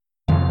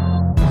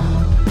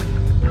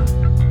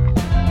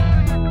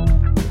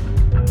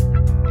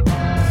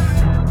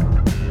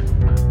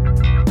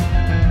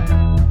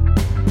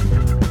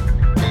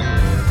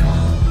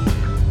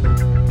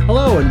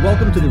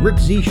Rick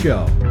Z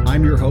Show.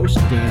 I'm your host,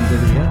 Dan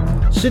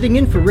Vivian, sitting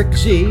in for Rick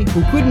Z,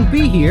 who couldn't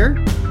be here,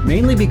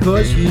 mainly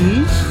because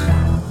he's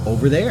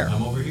over there.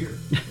 I'm over here.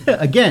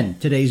 Again,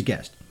 today's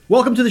guest.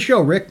 Welcome to the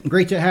show, Rick.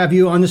 Great to have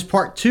you on this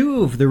part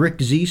 2 of the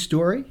Rick Z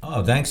story.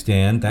 Oh, thanks,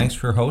 Dan. Thanks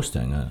for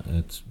hosting.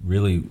 It's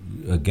really,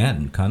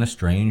 again, kind of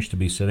strange to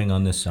be sitting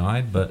on this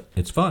side, but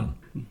it's fun.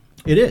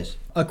 It is.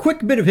 A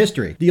quick bit of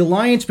history. The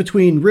alliance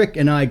between Rick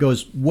and I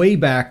goes way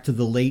back to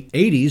the late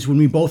 80s when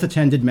we both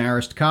attended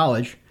Marist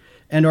College,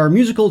 and our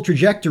musical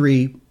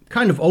trajectory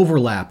kind of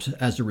overlaps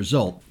as a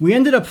result. We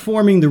ended up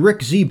forming the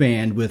Rick Z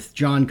Band with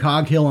John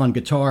Coghill on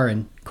guitar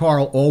and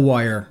Carl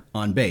Allwire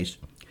on bass.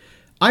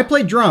 I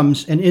played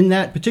drums, and in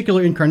that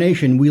particular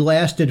incarnation, we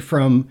lasted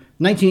from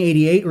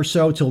 1988 or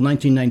so till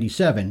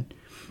 1997.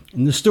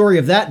 And the story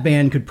of that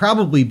band could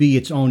probably be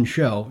its own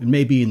show, and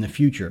maybe in the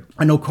future.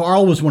 I know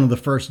Carl was one of the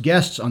first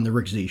guests on the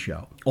Rick Z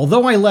Show.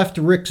 Although I left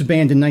Rick's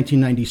band in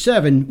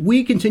 1997,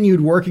 we continued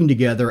working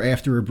together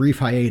after a brief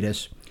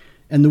hiatus,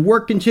 and the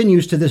work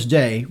continues to this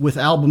day with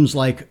albums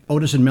like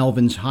Otis and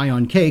Melvin's High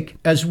on Cake,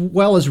 as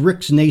well as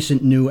Rick's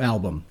nascent new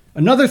album.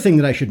 Another thing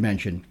that I should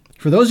mention,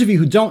 for those of you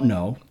who don't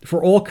know,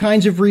 for all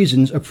kinds of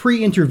reasons, a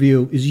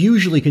pre-interview is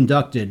usually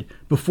conducted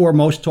before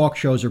most talk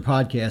shows or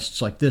podcasts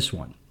like this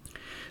one.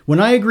 When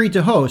I agreed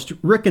to host,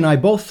 Rick and I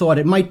both thought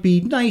it might be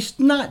nice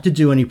not to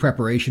do any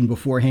preparation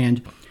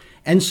beforehand,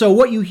 and so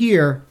what you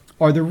hear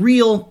are the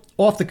real,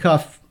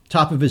 off-the-cuff,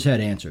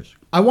 top-of-his-head answers.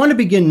 I want to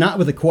begin not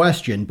with a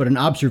question, but an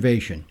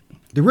observation.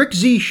 The Rick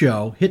Z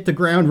Show hit the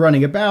ground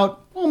running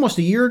about almost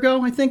a year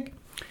ago, I think,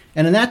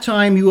 and in that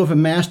time you have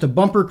amassed a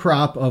bumper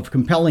crop of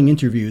compelling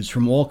interviews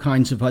from all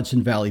kinds of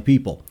Hudson Valley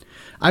people.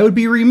 I would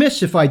be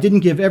remiss if I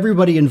didn't give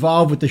everybody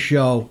involved with the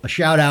show a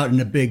shout out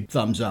and a big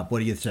thumbs up. What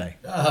do you say?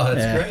 Oh,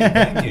 that's great.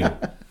 Thank you.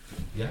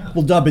 Yeah.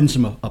 We'll dub in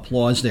some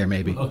applause there,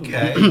 maybe.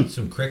 Okay.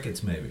 Some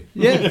crickets, maybe.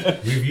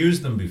 Yeah. We've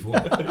used them before.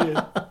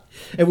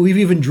 And we've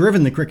even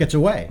driven the crickets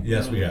away.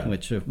 Yes, we have.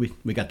 Which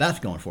we got that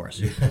going for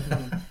us.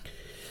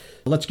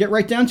 Let's get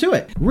right down to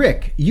it.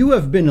 Rick, you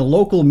have been a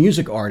local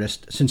music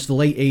artist since the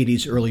late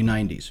 80s, early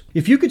 90s.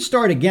 If you could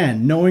start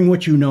again, knowing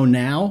what you know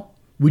now,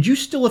 would you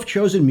still have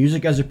chosen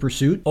music as a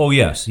pursuit? Oh,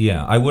 yes,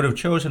 yeah. I would have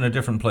chosen a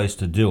different place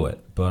to do it,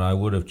 but I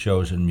would have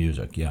chosen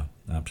music, yeah,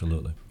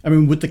 absolutely. I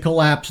mean, with the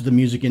collapse of the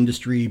music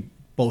industry,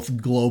 both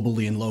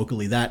globally and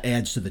locally, that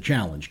adds to the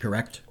challenge,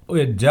 correct?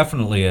 It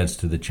definitely adds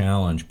to the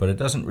challenge, but it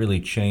doesn't really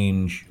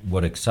change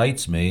what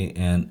excites me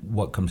and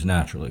what comes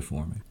naturally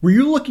for me. Were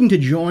you looking to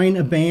join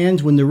a band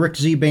when the Rick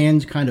Z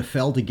Band kind of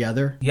fell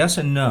together? Yes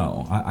and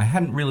no. I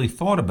hadn't really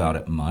thought about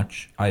it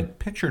much. I'd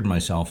pictured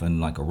myself in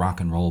like a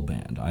rock and roll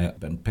band. I've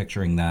been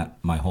picturing that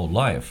my whole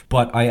life.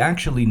 But I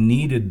actually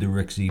needed the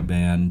Rick Z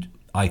Band,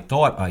 I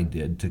thought I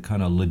did, to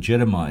kind of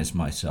legitimize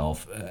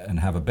myself and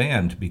have a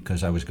band,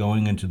 because I was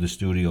going into the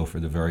studio for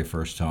the very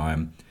first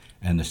time.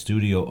 And the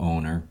studio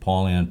owner,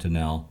 Paul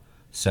Antonell,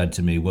 said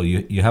to me, well,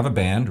 you have a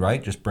band,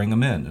 right? Just bring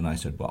them in. And I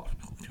said, well,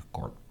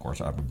 of course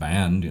I have a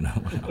band,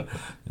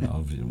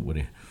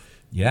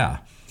 yeah.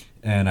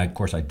 And of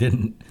course I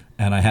didn't.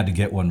 And I had to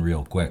get one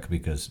real quick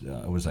because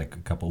I was like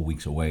a couple of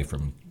weeks away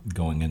from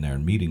going in there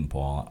and meeting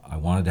Paul. I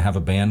wanted to have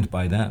a band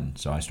by then,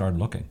 so I started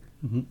looking.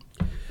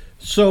 Mm-hmm.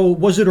 So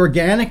was it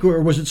organic,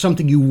 or was it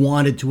something you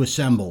wanted to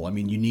assemble? I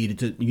mean, you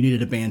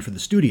needed a band for the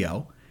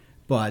studio.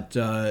 But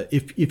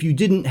if you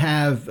didn't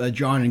have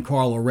John and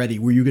Carl already,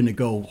 were you going to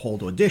go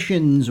hold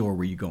auditions, or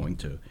were you going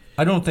to?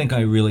 I don't think I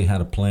really had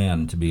a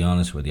plan, to be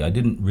honest with you. I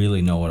didn't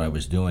really know what I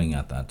was doing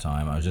at that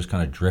time. I was just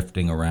kind of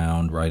drifting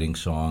around, writing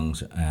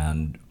songs,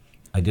 and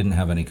I didn't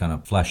have any kind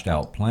of fleshed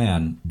out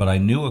plan. But I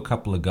knew a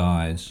couple of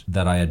guys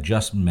that I had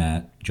just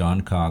met,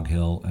 John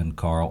Coghill and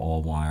Carl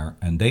Allwire,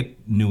 and they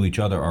knew each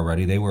other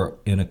already. They were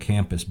in a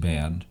campus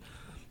band,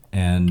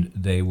 and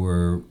they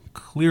were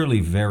clearly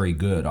very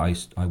good. I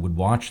would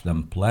watch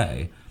them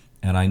play,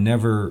 and I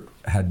never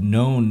had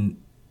known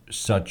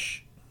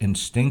such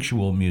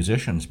instinctual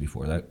musicians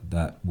before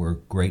that were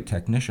great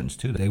technicians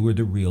too. They were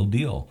the real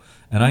deal,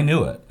 and I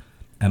knew it.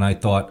 And I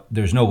thought,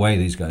 there's no way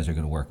these guys are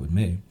going to work with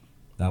me.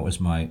 That was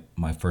my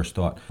first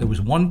thought. There was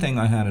one thing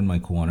I had in my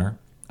corner.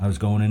 I was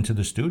going into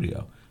the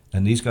studio,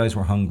 and these guys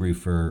were hungry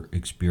for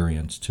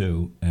experience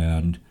too,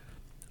 and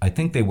I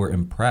think they were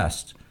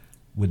impressed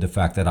with the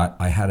fact that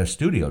I had a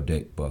studio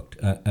date booked,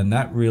 and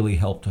that really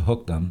helped to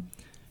hook them.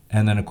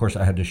 And then, of course,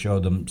 I had to show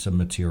them some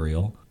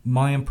material.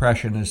 My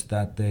impression is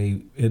that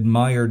they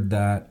admired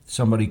that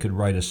somebody could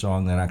write a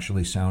song that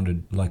actually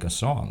sounded like a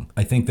song.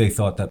 I think they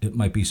thought that it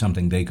might be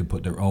something they could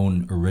put their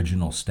own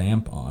original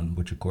stamp on,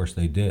 which, of course,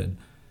 they did.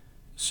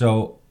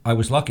 So I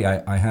was lucky.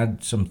 I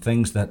had some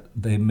things that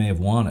they may have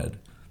wanted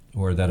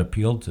or that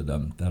appealed to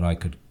them that I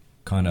could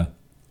kind of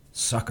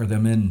sucker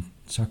them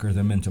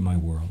into my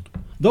world.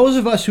 Those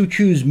of us who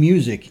choose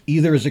music,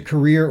 either as a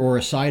career or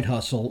a side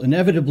hustle,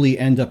 inevitably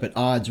end up at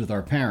odds with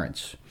our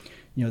parents.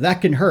 You know,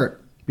 that can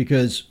hurt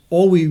because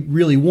all we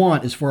really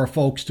want is for our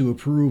folks to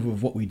approve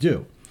of what we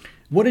do.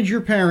 What did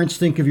your parents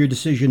think of your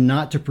decision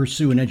not to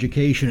pursue an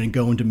education and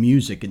go into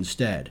music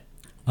instead?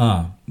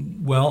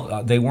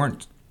 Well, they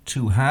weren't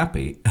too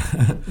happy,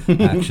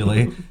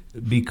 actually,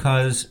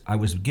 because I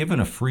was given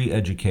a free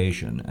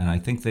education, and I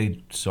think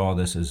they saw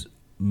this as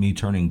me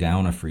turning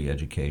down a free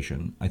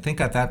education. I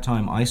think at that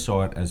time I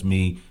saw it as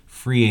me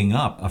freeing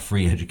up a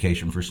free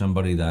education for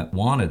somebody that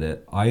wanted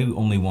it. I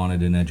only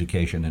wanted an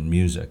education in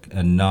music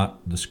and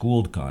not the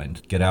schooled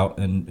kind. Get out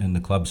in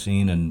the club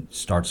scene and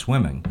start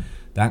swimming,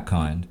 that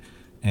kind.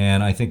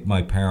 And I think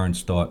my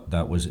parents thought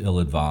that was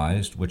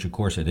ill-advised, which of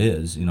course it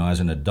is. You know, as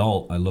an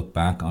adult, I look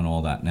back on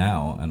all that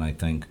now and I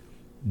think,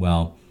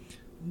 well,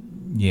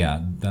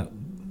 yeah, that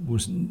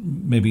was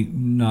maybe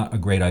not a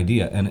great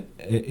idea. And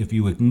if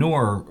you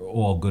ignore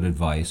all good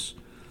advice,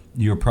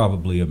 you're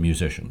probably a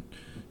musician.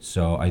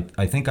 So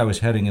I think I was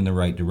heading in the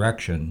right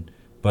direction,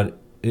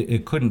 but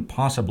it couldn't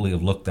possibly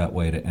have looked that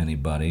way to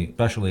anybody,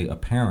 especially a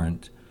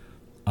parent.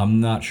 I'm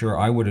not sure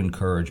I would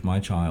encourage my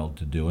child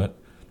to do it.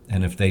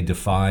 And if they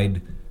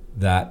defied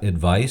that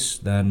advice,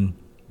 then,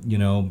 you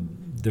know,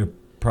 they're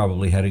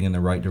probably heading in the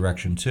right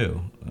direction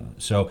too.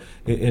 So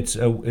it's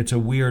a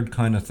weird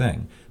kind of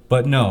thing.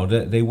 But no,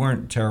 they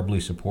weren't terribly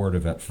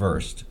supportive at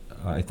first.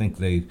 I think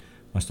they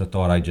must have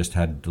thought I just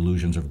had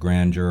delusions of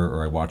grandeur,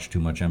 or I watched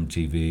too much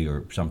MTV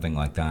or something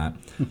like that.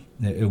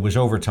 It was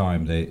over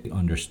time they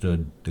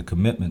understood the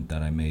commitment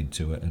that I made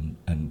to it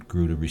and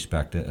grew to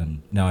respect it,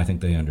 and now I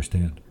think they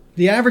understand.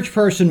 The average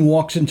person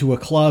walks into a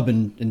club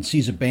and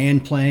sees a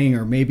band playing,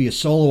 or maybe a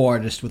solo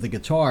artist with a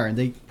guitar, and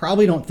they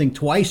probably don't think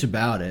twice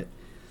about it,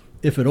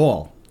 if at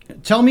all.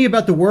 Tell me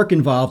about the work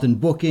involved in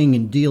booking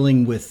and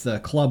dealing with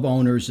club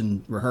owners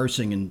and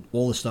rehearsing and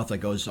all the stuff that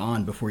goes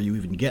on before you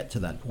even get to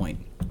that point.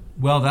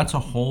 Well, that's a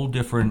whole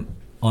different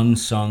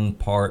unsung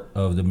part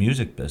of the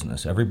music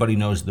business. Everybody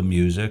knows the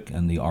music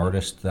and the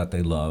artist that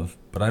they love,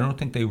 but I don't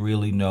think they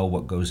really know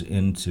what goes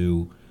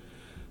into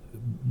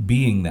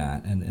being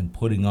that and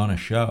putting on a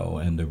show,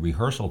 and the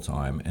rehearsal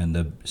time and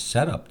the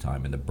setup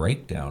time and the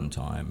breakdown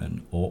time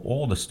and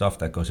all the stuff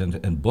that goes into,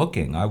 and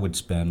booking. I would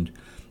spend,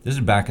 this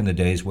is back in the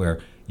days where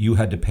you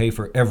had to pay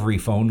for every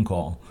phone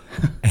call,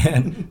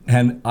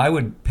 and I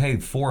would pay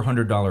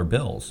 $400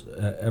 bills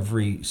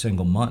every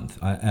single month,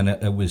 and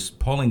it was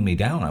pulling me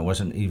down. I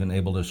wasn't even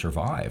able to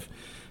survive.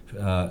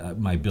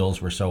 My bills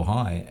were so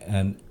high,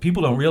 and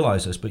people don't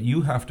realize this, but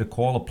you have to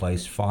call a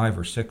place 5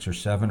 or 6 or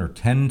 7 or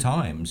 10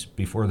 times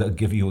before they'll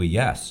give you a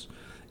yes.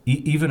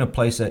 Even a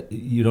place that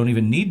you don't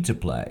even need to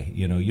play,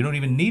 you know, you don't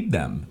even need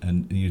them,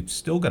 and you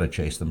still got to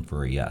chase them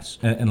for a yes.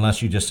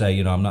 Unless you just say,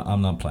 you know,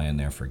 I'm not playing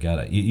there, forget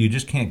it. You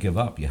just can't give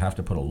up. You have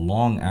to put a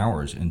long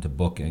hours into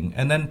booking,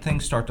 and then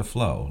things start to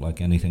flow like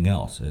anything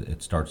else.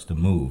 It starts to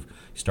move.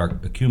 You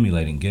start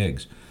accumulating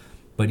gigs.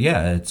 But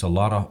yeah, it's a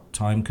lot of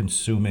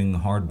time-consuming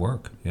hard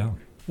work, yeah.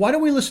 Why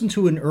don't we listen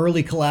to an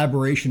early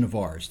collaboration of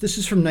ours? This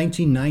is from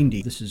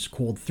 1990. This is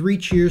called 3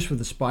 Cheers for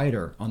the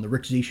Spider on The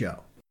Rick Z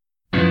Show.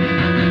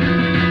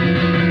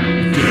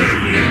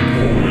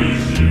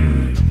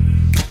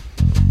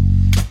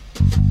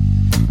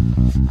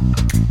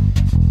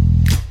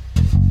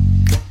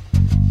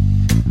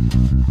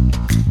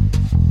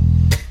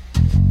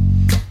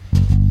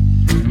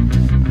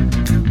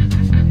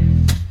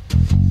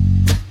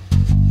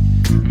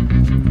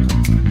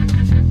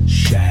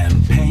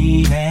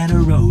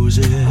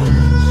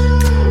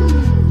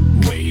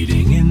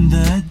 Waiting in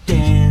the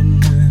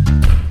den,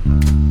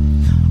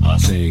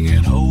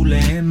 singing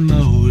Holy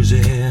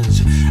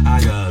Moses.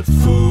 I got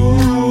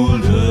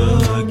fooled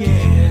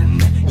again,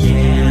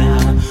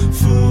 yeah,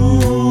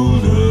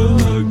 fooled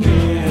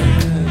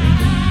again.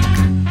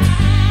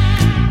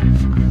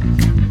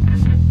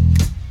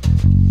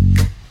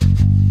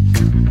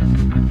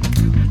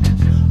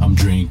 I'm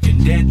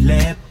drinking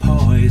deadly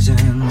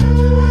poison,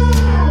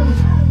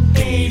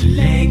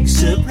 8-leg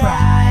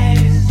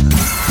surprise.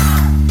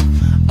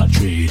 I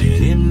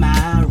traded in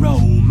my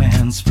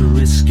romance for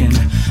risking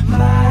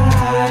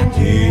my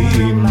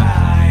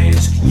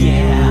demise.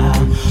 Yeah,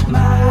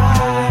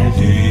 my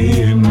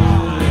demise.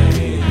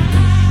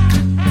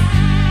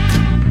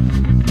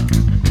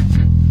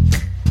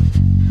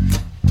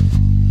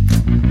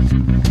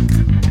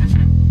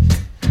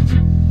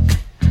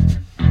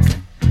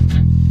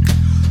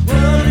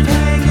 World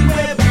hanging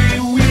where we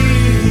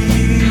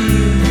weave,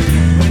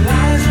 when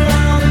lies are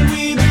all that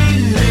we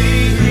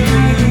believe.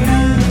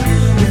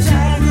 It's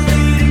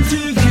aggravating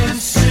to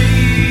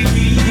conceive.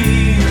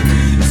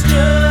 It's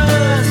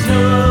just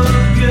no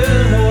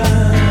good.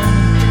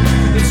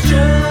 It's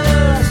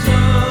just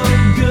no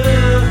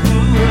good.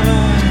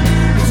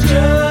 It's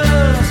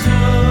just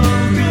no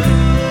good.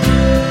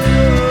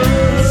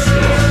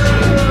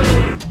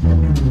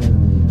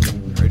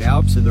 Right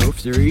out, så då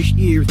får du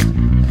styr.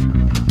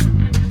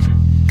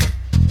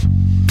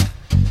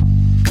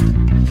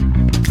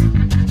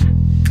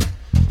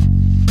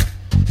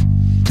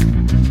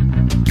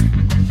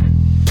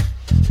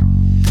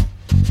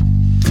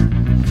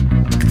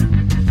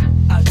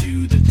 I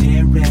do the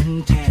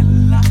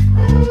tarantella,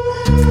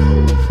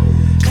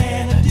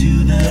 and I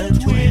do the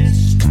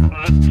twist.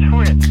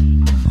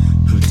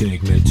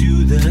 Take me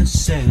to the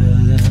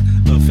cellar,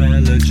 a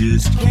fella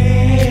just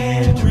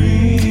can't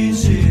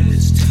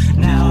resist.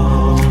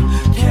 Now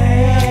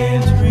can't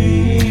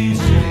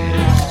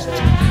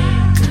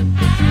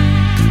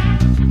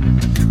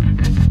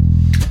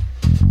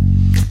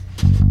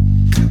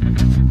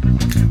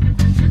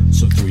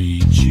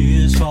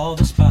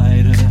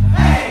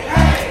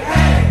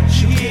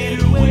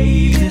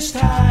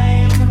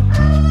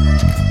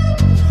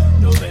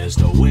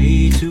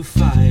ready to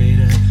fight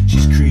her.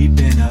 She's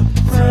creeping up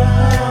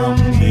from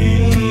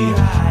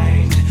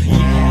behind.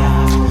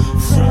 Yeah,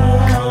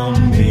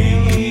 from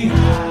behind.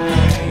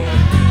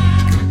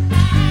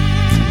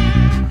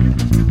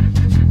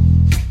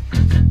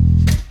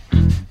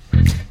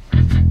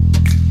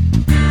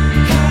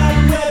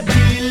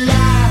 Cobwebby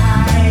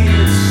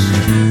lights,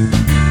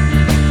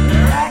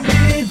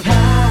 raggedy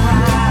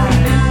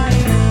pie.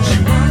 She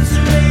wants to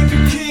make a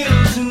kill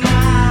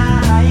tonight.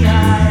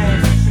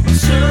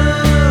 So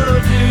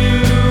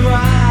do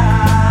I.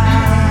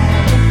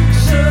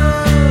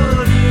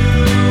 So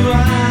do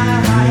I.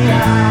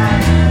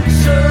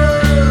 So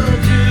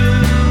do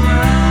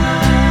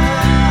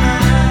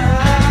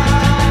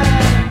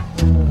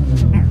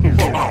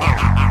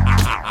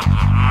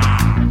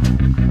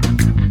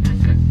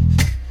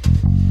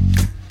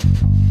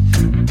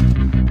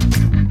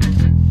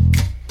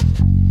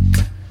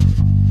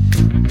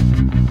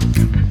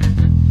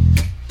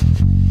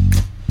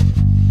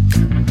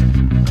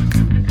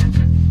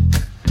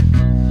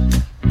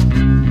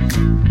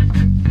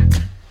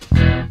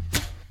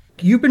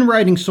You've been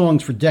writing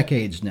songs for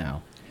decades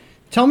now.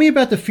 Tell me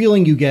about the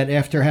feeling you get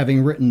after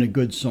having written a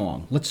good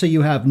song. Let's say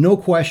you have no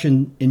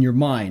question in your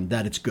mind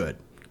that it's good.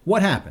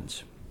 What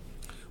happens?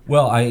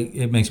 Well,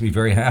 it makes me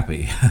very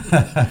happy.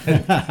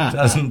 It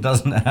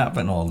doesn't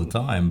happen all the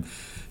time.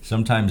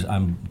 Sometimes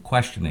I'm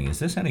questioning, is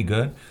this any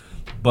good?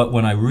 But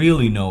when I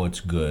really know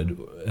it's good,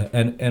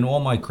 and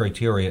all my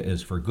criteria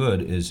is for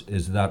good,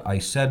 is that I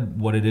said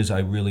what it is I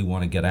really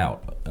want to get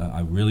out.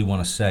 I really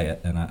want to say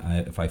it, and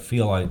if I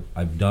feel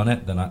I've done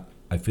it, then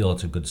I feel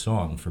it's a good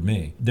song for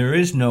me. There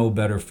is no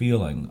better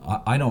feeling,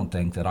 I don't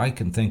think, that I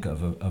can think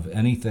of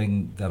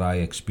anything that I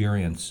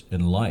experience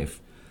in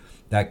life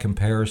that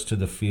compares to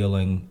the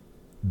feeling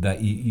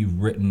that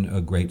you've written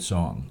a great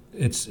song.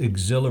 It's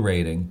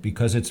exhilarating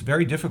because it's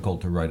very difficult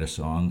to write a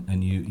song,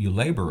 and you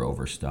labor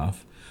over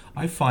stuff.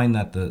 I find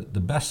that the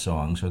best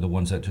songs are the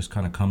ones that just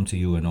kind of come to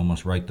you and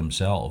almost write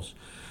themselves.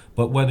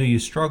 But whether you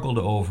struggled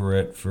over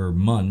it for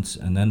months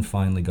and then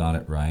finally got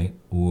it right,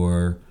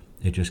 or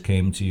it just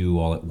came to you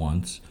all at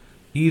once,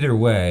 either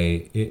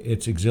way,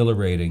 it's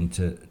exhilarating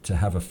to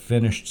have a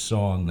finished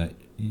song that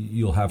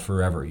you'll have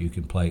forever. You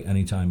can play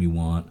anytime you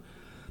want,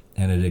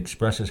 and it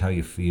expresses how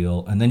you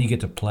feel, and then you get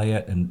to play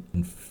it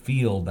and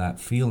feel that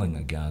feeling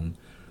again.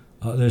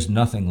 There's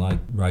nothing like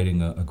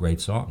writing a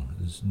great song.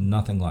 There's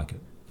nothing like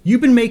it.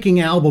 You've been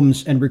making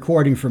albums and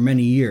recording for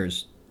many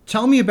years.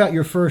 Tell me about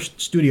your first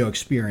studio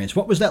experience.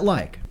 What was that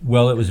like?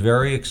 Well, it was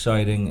very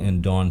exciting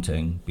and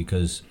daunting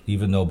because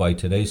even though by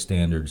today's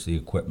standards the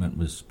equipment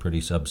was pretty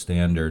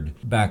substandard,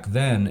 back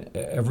then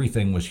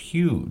everything was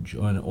huge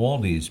and all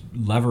these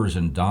levers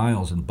and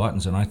dials and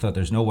buttons, and I thought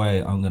there's no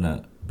way I'm going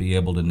to be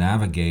able to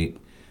navigate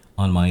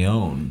on my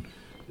own,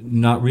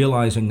 not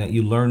realizing that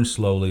you learn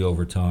slowly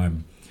over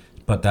time.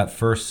 But that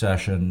first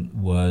session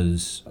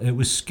was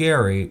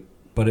scary,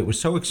 but it was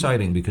so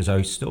exciting because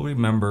I still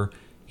remember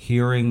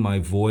hearing my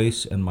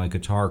voice and my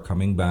guitar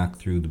coming back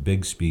through the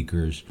big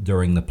speakers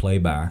during the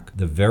playback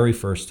the very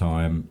first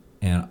time,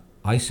 and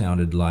I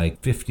sounded like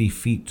 50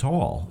 feet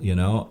tall,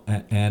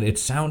 and it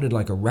sounded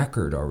like a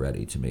record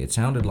already to me. It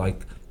sounded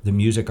like the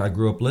music I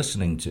grew up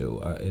listening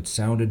to. It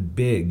sounded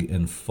big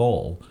and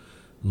full,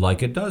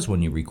 like it does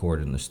when you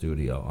record in the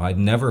studio. I'd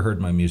never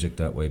heard my music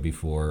that way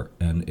before,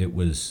 and it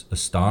was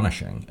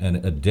astonishing and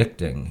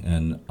addicting,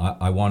 and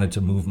I wanted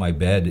to move my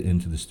bed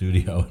into the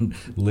studio and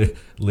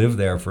live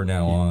there from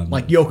now on.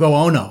 Like Yoko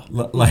Ono.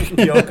 Like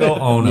Yoko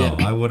Ono.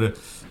 Yeah. I would have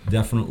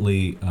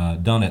definitely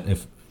done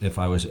it if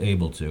I was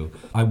able to.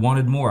 I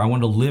wanted more. I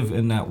wanted to live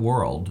in that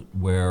world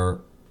where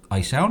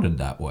I sounded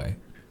that way.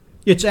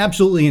 It's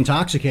absolutely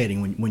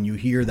intoxicating when you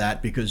hear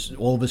that, because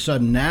all of a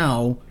sudden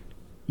now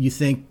you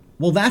think,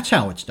 well, that's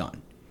how it's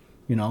done.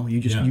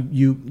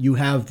 You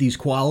have these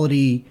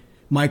quality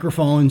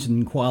microphones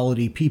and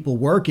quality people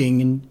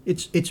working, and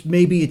it's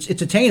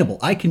attainable.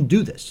 I can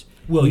do this.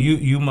 Well,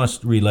 you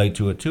must relate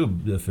to it too.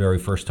 The very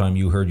first time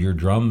you heard your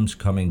drums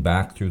coming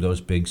back through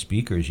those big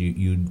speakers,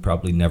 you'd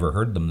probably never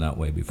heard them that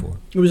way before.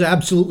 It was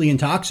absolutely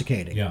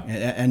intoxicating. Yeah.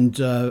 And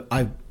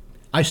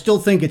I still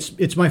think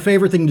it's my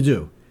favorite thing to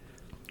do.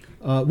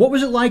 What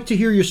was it like to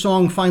hear your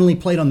song finally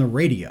played on the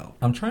radio?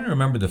 I'm trying to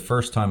remember the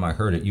first time I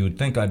heard it. You would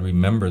think I'd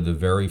remember the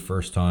very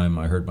first time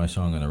I heard my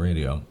song on the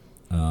radio,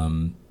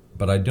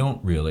 but I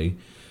don't really.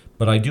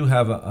 But I do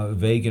have a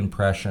vague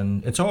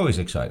impression. It's always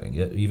exciting,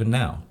 even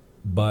now.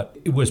 But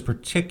it was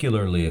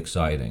particularly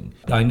exciting.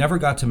 I never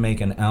got to make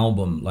an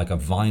album like a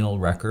vinyl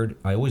record.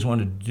 I always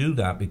wanted to do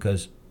that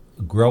because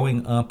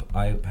growing up,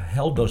 I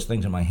held those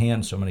things in my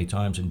hand so many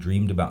times and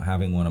dreamed about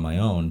having one of my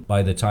own.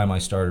 By the time I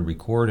started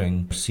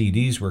recording,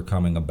 CDs were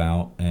coming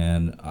about,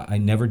 and I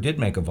never did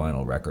make a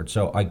vinyl record.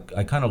 So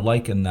I kind of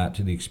liken that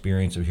to the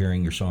experience of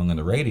hearing your song on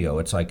the radio.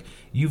 It's like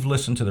you've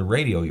listened to the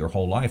radio your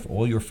whole life.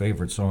 All your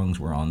favorite songs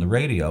were on the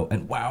radio,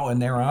 and wow, and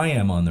there I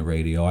am on the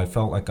radio. I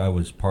felt like I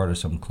was part of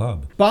some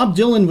club. Bob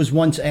Dylan was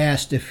once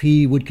asked if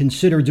he would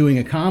consider doing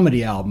a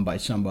comedy album by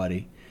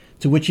somebody,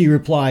 to which he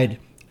replied,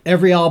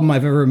 "Every album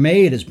I've ever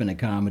made has been a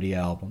comedy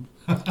album."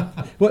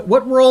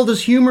 What role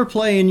does humor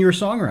play in your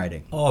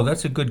songwriting? Oh,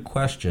 that's a good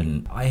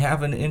question. I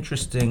have an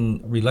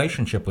interesting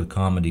relationship with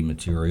comedy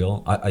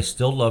material. I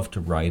still love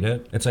to write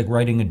it. It's like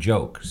writing a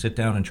joke. Sit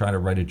down and try to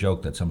write a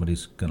joke that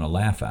somebody's going to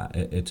laugh at.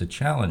 It's a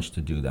challenge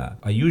to do that.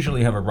 I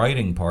usually have a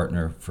writing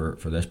partner for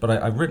this, but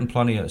I've written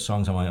plenty of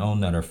songs on my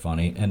own that are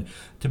funny. And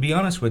to be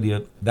honest with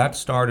you, that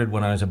started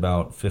when I was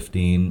about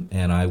 15,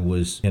 and I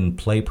was in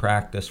play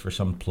practice for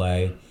some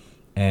play.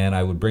 And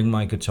I would bring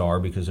my guitar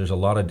because there's a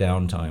lot of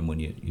downtime when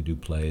you do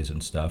plays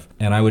and stuff.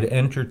 And I would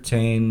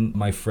entertain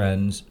my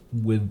friends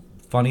with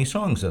funny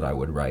songs that I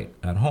would write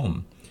at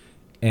home.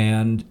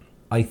 And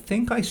I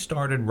think I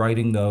started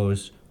writing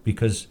those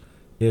because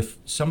if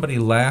somebody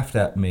laughed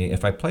at me,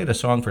 if I played a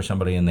song for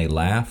somebody and they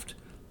laughed,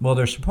 well,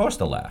 they're supposed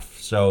to laugh.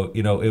 So,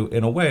 in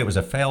a way, it was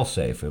a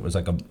fail-safe. It was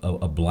like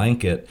a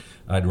blanket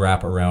I'd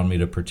wrap around me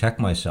to protect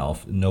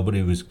myself.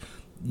 Nobody's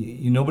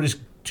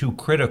too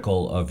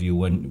critical of you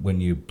when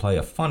you play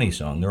a funny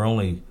song. They're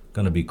only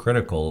going to be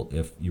critical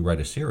if you write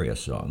a serious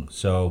song.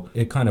 So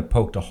it kind of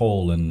poked a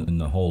hole in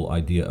the whole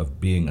idea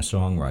of being a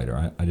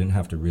songwriter. I didn't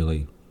have to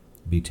really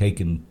be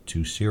taken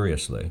too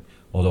seriously,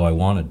 although I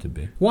wanted to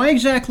be. Why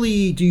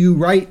exactly do you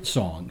write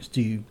songs?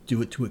 Do you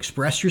do it to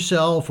express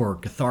yourself, or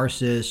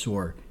catharsis,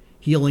 or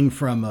healing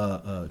from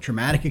a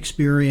traumatic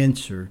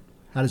experience, or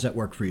how does that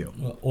work for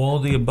you? All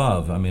the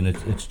above. I mean,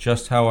 it's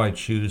just how I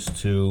choose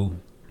to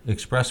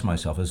express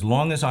myself. As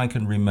long as I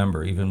can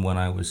remember, even when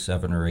I was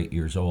 7 or 8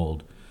 years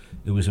old,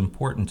 it was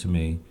important to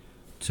me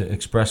to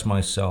express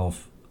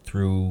myself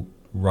through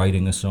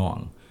writing a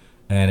song.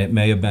 And it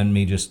may have been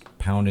me just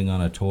pounding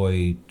on a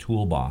toy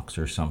toolbox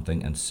or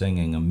something and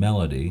singing a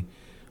melody,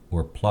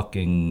 or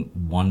plucking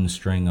one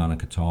string on a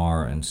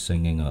guitar and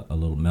singing a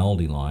little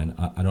melody line.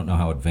 I don't know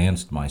how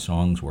advanced my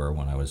songs were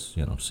when I was,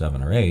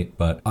 7 or 8,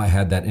 but I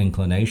had that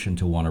inclination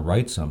to want to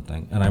write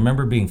something. And I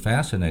remember being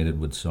fascinated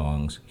with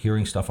songs,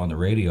 hearing stuff on the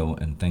radio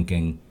and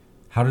thinking,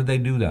 how did they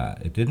do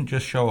that? It didn't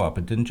just show up.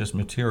 It didn't just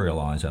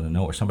materialize out of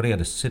nowhere. Somebody had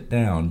to sit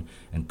down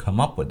and come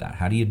up with that.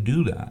 How do you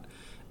do that?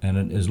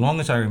 And as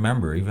long as I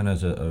remember, even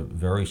as a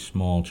very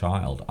small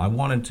child, I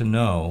wanted to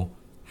know,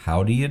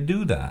 how do you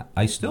do that?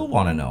 I still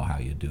want to know how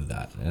you do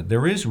that.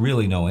 There is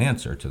really no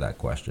answer to that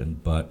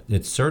question, but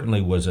it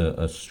certainly was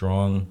a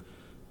strong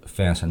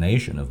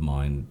fascination of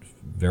mine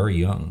very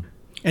young.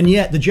 And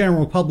yet the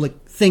general public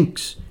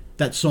thinks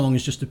that song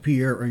is just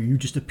appear, or you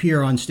just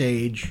appear on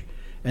stage,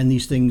 and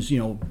these things,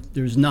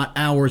 there's not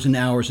hours and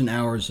hours and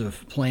hours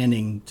of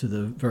planning to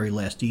the very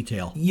last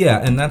detail. Yeah,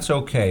 and that's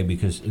okay,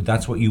 because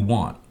that's what you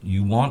want.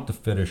 You want the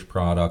finished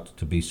product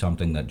to be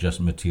something that just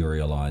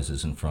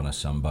materializes in front of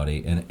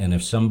somebody. And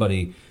if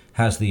somebody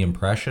has the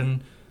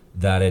impression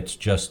that it's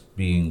just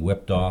being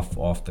whipped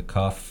off the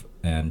cuff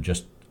and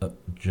just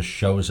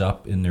shows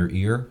up in their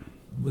ear,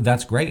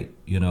 that's great.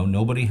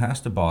 Nobody has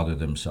to bother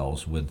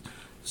themselves with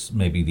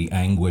maybe the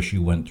anguish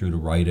you went through to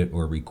write it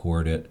or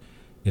record it.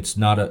 It's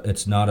not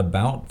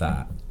about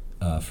that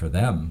for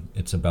them.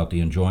 It's about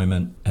the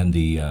enjoyment and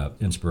the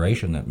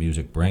inspiration that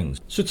music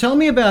brings. So tell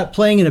me about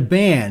playing in a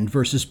band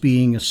versus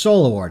being a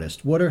solo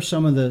artist. What are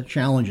some of the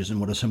challenges and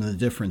what are some of the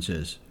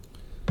differences?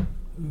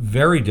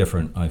 Very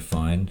different, I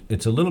find.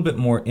 It's a little bit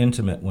more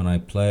intimate when I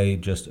play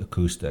just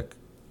acoustic.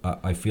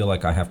 I feel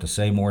like I have to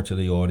say more to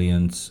the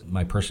audience.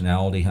 My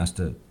personality has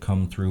to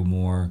come through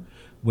more.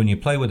 When you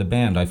play with a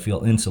band, I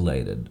feel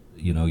insulated.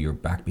 You're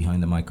back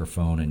behind the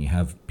microphone and you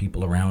have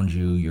people around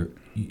you.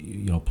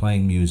 You're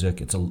playing music.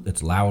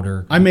 It's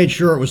louder. I made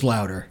sure it was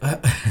louder.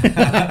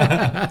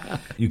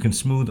 You can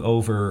smooth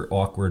over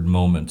awkward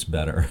moments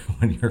better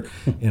when you're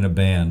in a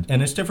band.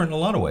 And it's different in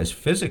a lot of ways.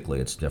 Physically,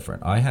 it's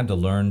different. I had to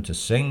learn to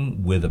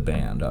sing with a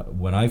band.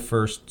 When I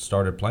first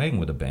started playing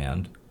with a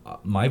band,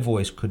 my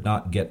voice could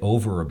not get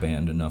over a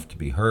band enough to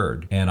be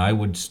heard. And I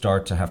would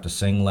start to have to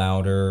sing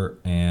louder,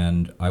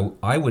 and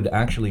I would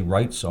actually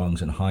write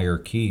songs in higher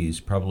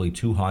keys, probably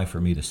too high for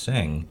me to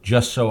sing,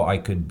 just so I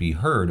could be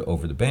heard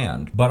over the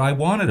band. But I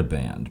wanted a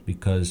band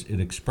because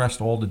it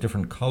expressed all the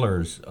different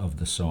colors of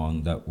the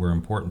song that were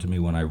important to me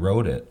when I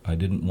wrote it. I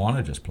didn't want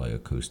to just play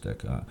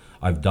acoustic.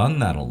 I've done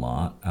that a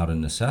lot out of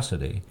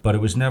necessity, but it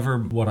was never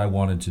what I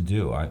wanted to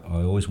do. I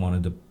always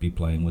wanted to be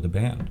playing with a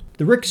band.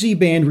 The Rick Z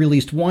Band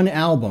released one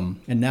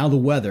album, And Now the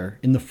Weather,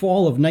 in the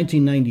fall of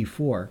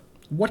 1994.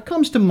 What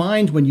comes to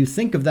mind when you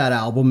think of that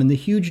album and the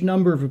huge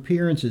number of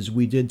appearances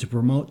we did to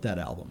promote that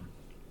album?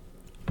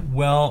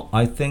 Well,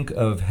 I think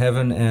of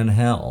Heaven and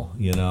Hell.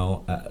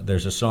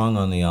 There's a song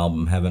on the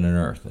album, Heaven and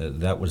Earth,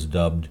 that was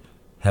dubbed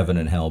Heaven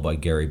and Hell by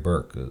Gary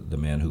Burke, the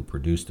man who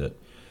produced it.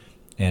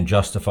 And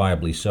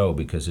justifiably so,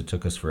 because it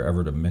took us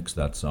forever to mix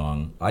that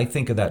song. I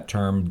think of that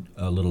term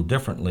a little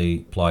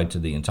differently applied to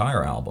the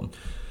entire album.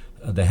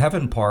 The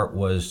heaven part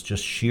was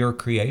just sheer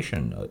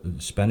creation,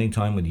 spending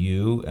time with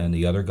you and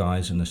the other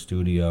guys in the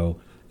studio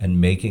and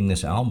making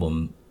this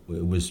album.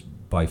 It was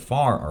by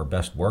far our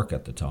best work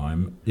at the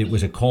time. It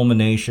was a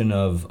culmination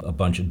of a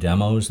bunch of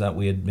demos that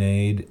we had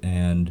made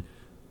and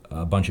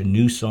a bunch of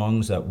new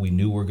songs that we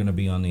knew were going to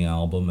be on the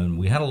album, and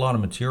we had a lot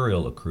of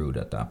material accrued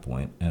at that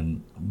point,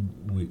 and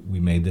we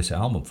made this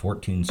album,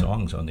 14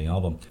 songs on the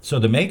album. So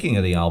the making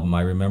of the album,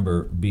 I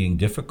remember being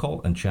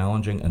difficult and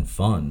challenging and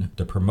fun.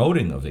 The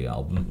promoting of the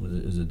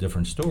album is a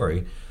different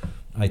story.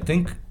 I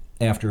think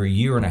after a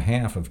year and a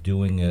half of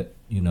doing it,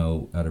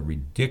 at a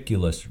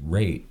ridiculous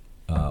rate,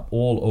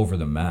 all over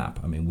the map.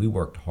 I mean, we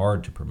worked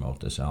hard to promote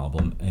this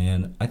album,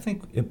 and I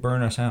think it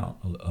burned us out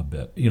a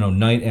bit.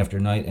 Night after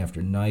night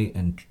after night,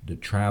 and the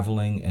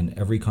traveling and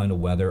every kind of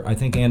weather. I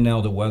think "And Now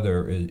the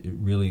Weather" it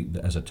really,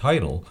 as a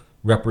title,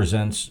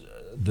 represents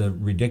the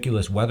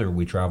ridiculous weather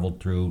we traveled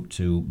through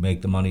to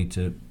make the money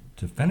to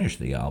finish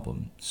the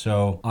album.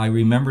 So I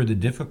remember the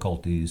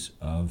difficulties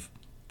of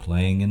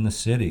playing in the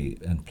city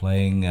and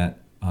playing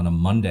on a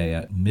Monday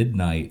at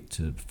midnight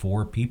to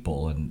 4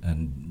 people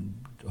and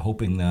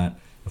hoping that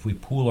if we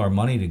pool our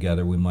money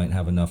together, we might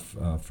have enough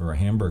for a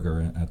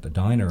hamburger at the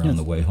diner on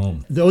the way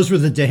home. Those were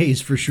the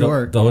days for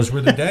sure. Those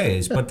were the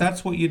days, but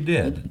that's what you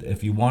did.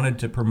 If you wanted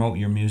to promote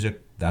your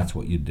music, that's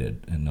what you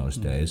did in those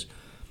days.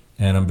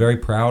 And I'm very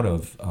proud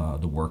of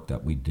the work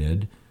that we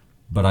did.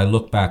 But I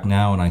look back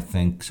now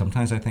and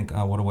sometimes I think,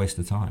 oh, what a waste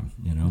of time,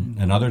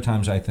 And other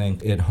times I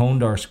think it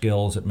honed our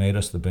skills, it made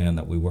us the band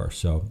that we were.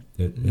 So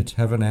it's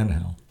heaven and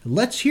hell.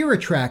 Let's hear a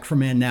track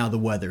from "And Now the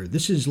Weather."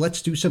 This is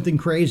 "Let's Do Something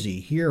Crazy"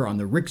 here on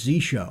The Rick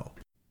Z Show.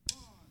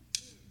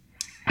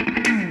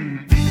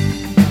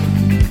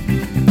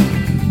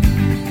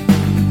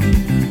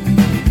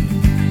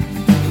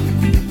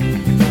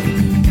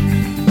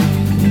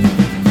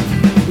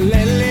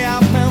 Lately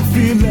I've been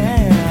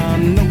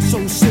feeling no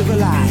so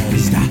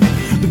civilized.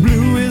 The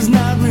blue is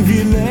not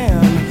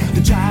revealing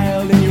the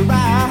child in your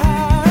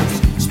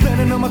eyes.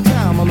 Spending all my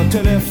time on the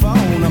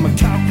telephone, I'm a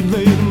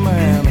calculated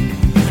man,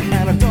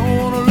 and I don't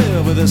want to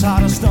live with this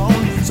heart of stone.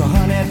 So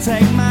honey,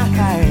 take my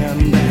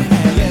hand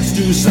and let's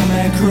do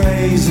something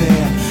crazy.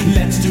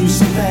 Let's do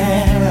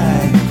something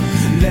right.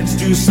 Let's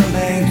do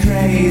something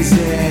crazy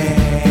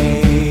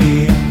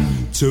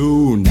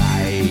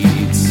tonight.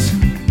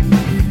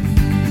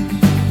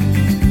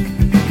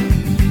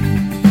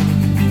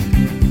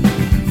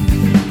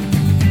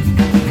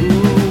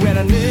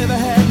 I never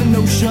had the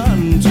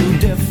notion to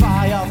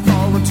defy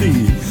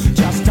authority.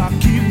 Just to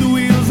keep the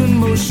wheels in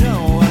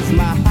motion, that's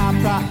my high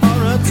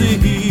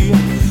priority.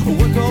 I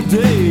work all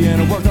day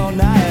and I work all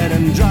night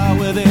and draw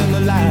within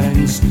the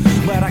lines.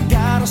 But I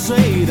gotta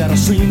say that I've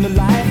seen the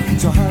light,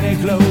 so honey,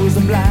 close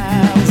the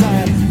blinds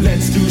and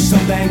let's do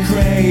something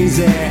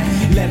crazy.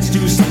 Let's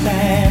do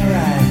something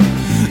right.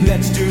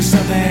 Let's do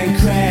something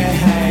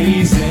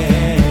crazy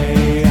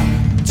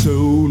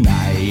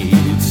tonight.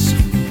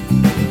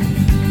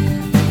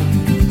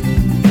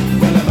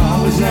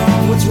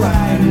 Know what's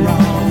right and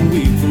wrong,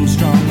 weak from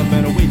strong, I've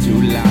been away too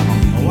long.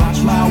 I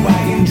watch my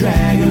wagon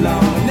drag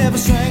along, I never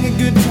sang a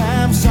good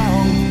time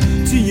song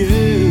to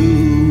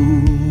you.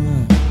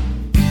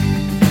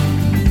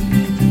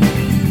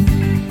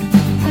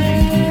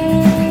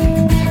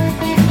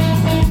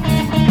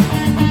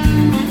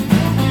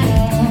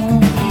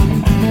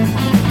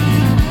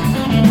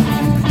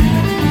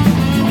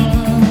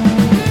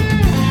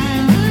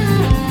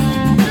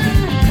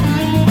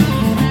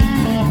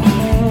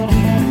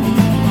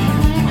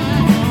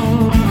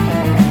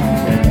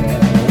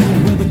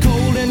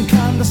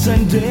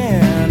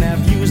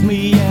 Have used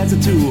me as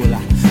a tool,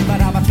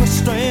 but I'm a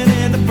twisted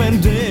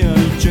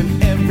independent, each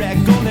and every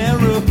golden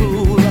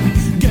rule.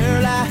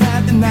 Girl, I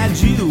had denied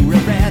you a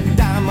red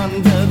diamond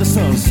under the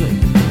sunset.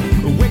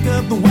 Wake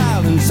up the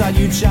wild inside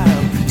you,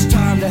 child. It's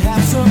time to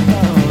have some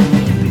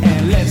fun,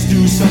 and let's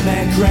do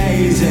something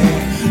crazy.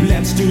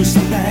 Let's do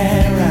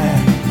something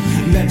right.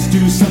 Let's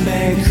do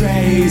something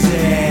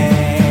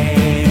crazy.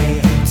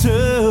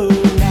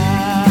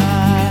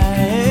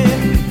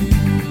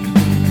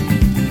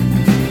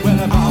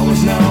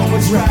 Know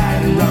what's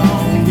right and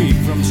wrong, weak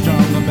from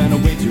strong, I've been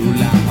away too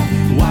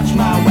long. Watch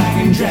my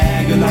wagon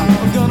drag along,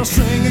 I'm gonna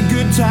sing a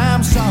good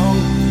time song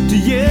to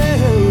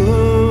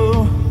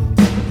you.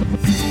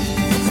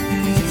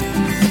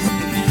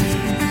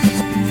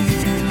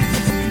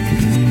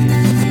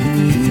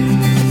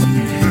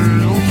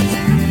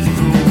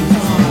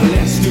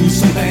 Let's do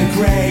something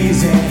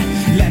crazy,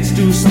 let's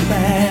do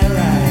something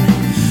right,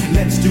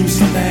 let's do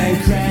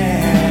something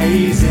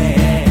crazy.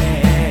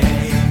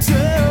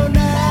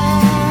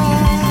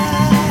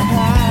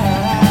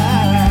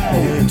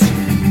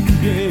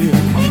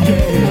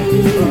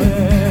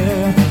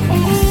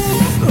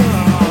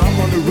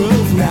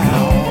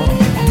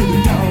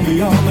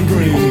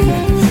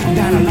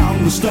 Down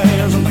along the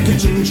stairs and the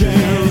kitchen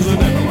chairs and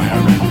everywhere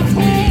in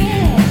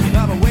between.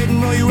 I've been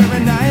waiting for you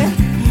every night,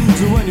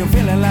 so when you're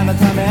feeling like the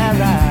time is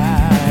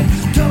right,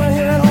 come and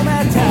hear it on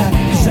that time,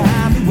 'cause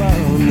I'm the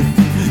one.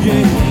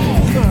 Yeah,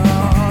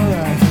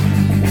 alright.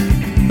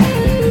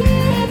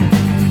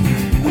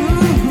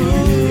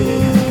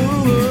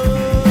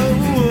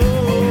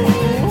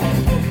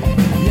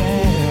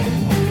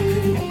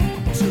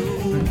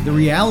 The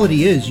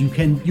reality is you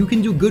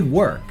can do good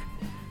work.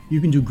 You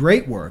can do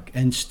great work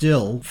and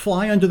still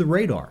fly under the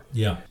radar.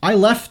 Yeah. I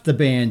left the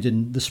band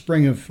in the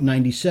spring of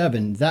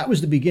 97. That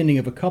was the beginning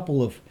of a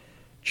couple of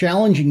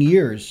challenging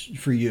years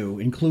for you,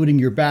 including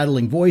your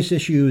battling voice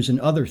issues and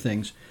other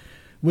things.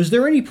 Was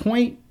there any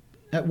point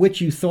at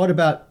which you thought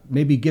about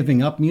maybe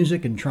giving up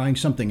music and trying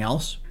something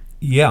else?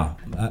 Yeah,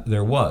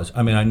 there was.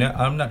 I mean,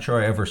 I'm not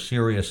sure I ever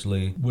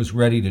seriously was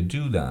ready to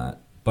do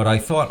that, but I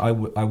thought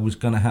I was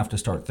going to have to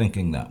start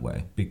thinking that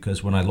way,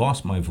 because when I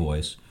lost my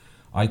voice,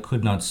 I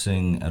could not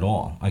sing at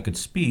all. I could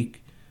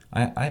speak.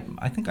 I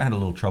think I had a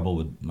little trouble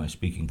with my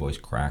speaking voice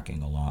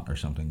cracking a lot or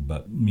something,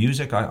 but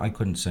music, I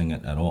couldn't sing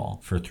it at all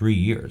for 3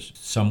 years.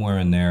 Somewhere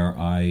in there,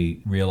 I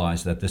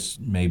realized that this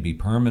may be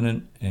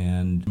permanent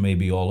and may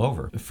be all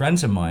over.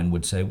 Friends of mine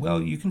would say,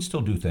 well, you can still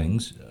do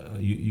things.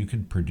 You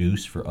could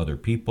produce for other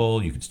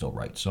people. You could still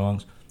write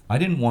songs. I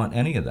didn't want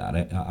any of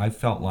that. I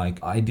felt like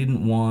I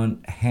didn't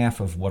want half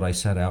of what I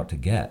set out to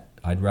get.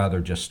 I'd rather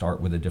just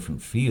start with a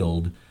different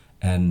field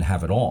and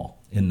have it all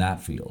in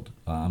that field.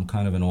 I'm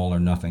kind of an all or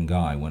nothing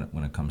guy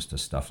when it comes to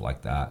stuff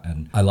like that.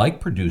 And I like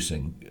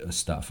producing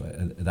stuff.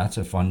 That's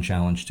a fun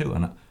challenge too.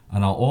 And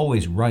I'll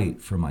always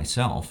write for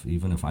myself,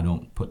 even if I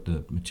don't put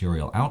the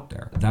material out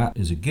there. That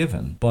is a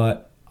given.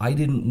 But I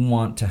didn't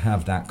want to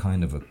have that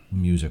kind of a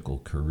musical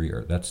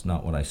career. That's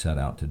not what I set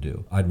out to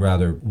do. I'd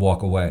rather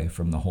walk away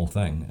from the whole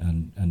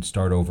thing and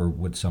start over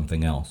with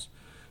something else.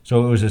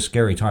 So it was a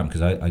scary time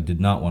because I did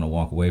not want to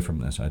walk away from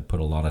this. I'd put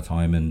a lot of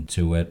time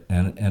into it,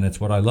 and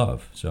it's what I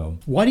love. So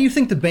why do you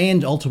think the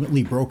band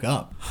ultimately broke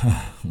up?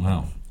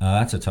 Wow,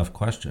 that's a tough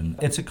question.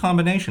 It's a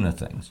combination of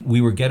things. We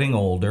were getting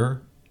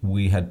older.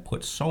 We had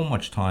put so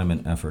much time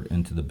and effort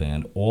into the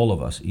band, all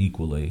of us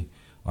equally,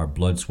 our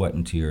blood, sweat,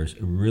 and tears.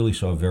 It really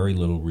saw very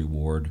little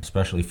reward,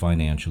 especially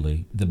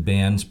financially. The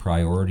band's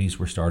priorities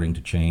were starting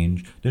to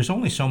change. There's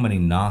only so many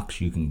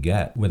knocks you can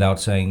get without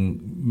saying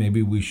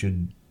maybe we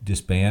should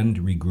disband,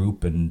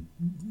 regroup, and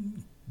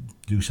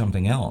do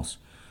something else.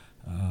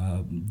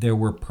 There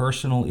were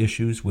personal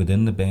issues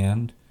within the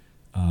band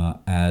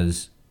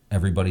as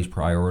everybody's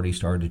priorities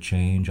started to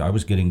change. I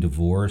was getting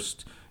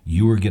divorced.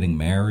 You were getting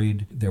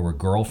married. There were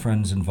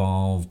girlfriends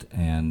involved.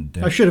 And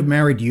I should have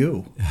married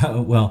you.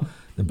 Well,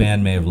 the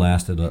band may have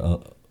lasted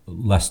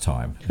less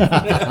time.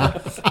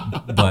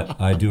 But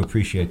I do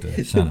appreciate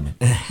the sentiment.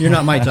 You're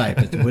not my type.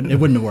 It wouldn't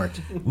have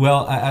worked.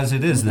 Well, as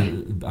it is,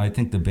 I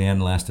think the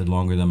band lasted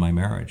longer than my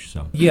marriage.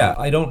 So yeah,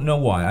 I don't know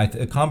why.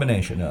 A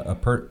combination, a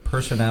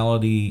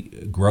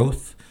personality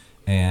growth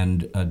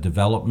and a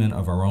development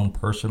of our own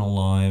personal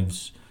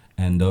lives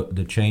and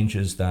the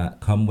changes that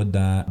come with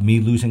that. Me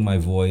losing my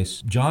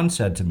voice. John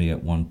said to me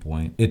at one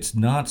point, it's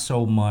not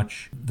so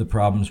much the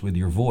problems with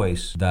your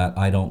voice that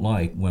I don't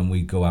like when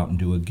we go out and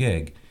do a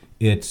gig.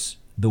 It's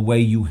the way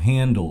you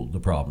handle the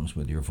problems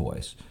with your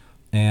voice.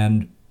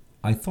 And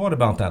I thought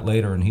about that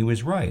later, and he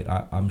was right.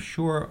 I'm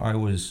sure I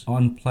was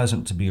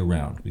unpleasant to be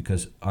around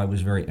because I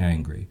was very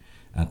angry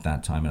at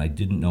that time, and I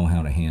didn't know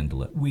how to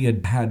handle it. We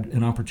had had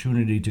an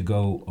opportunity to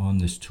go on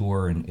this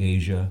tour in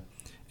Asia,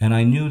 and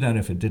I knew that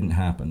if it didn't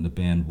happen, the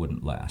band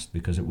wouldn't last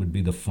because it would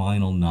be the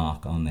final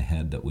knock on the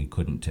head that we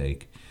couldn't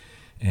take.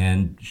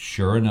 And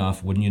sure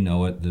enough, wouldn't you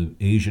know it, the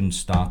Asian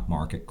stock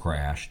market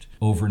crashed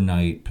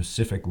overnight.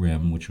 Pacific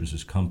Rim, which was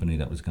his company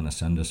that was going to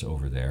send us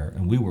over there,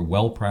 and we were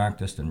well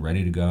practiced and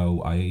ready to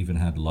go. I even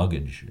had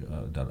luggage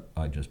that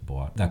I just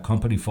bought. That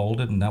company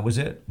folded, and that was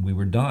it. We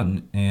were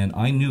done, and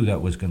I knew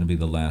that was going to be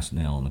the last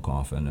nail in the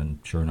coffin, and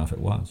sure enough, it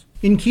was.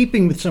 In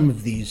keeping with some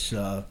of these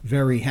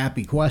very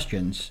happy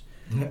questions,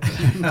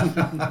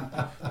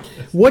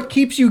 what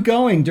keeps you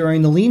going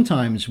during the lean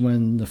times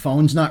when the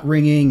phone's not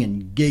ringing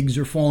and gigs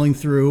are falling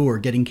through or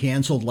getting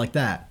canceled like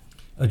that?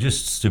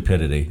 Just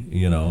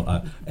stupidity,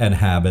 and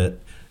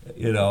habit.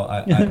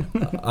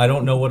 I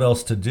don't know what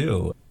else to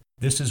do.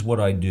 This is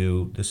what I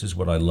do. This is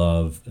what I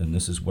love. And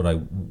this is what I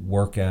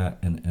work at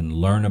and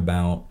learn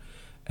about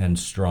and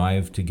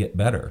strive to get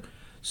better.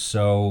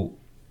 So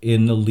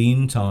in the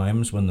lean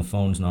times when the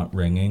phone's not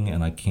ringing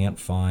and I can't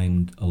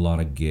find a lot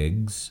of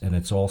gigs and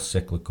it's all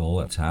cyclical,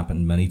 it's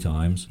happened many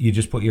times, you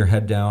just put your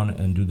head down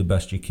and do the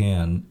best you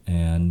can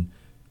and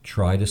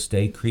try to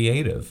stay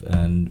creative.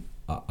 And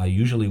I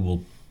usually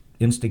will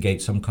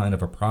instigate some kind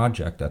of a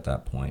project at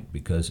that point,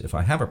 because if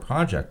I have a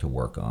project to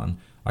work on,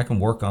 I can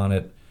work on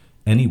it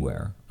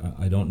anywhere.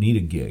 I don't need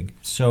a gig.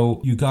 So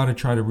you got to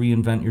try to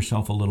reinvent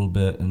yourself a little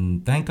bit.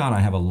 And thank God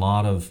I have a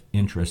lot of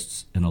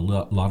interests in a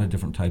lot of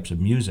different types of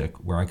music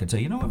where I could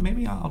say, you know what,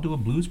 maybe I'll do a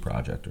blues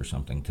project or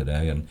something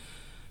today. And,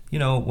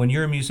 when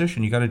you're a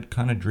musician, you got to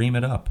kind of dream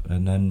it up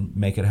and then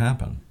make it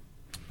happen.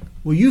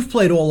 Well, you've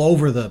played all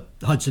over the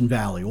Hudson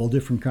Valley, all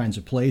different kinds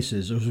of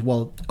places, as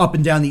well up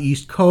and down the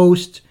East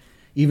Coast,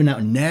 even out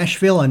in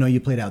Nashville. I know you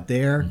played out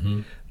there.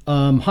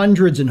 Mm-hmm.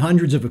 Hundreds and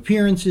hundreds of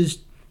appearances.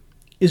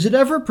 Is it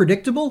ever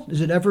predictable? Is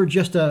it ever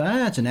just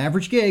it's an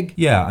average gig?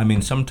 Yeah, I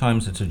mean,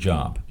 sometimes it's a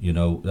job.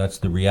 That's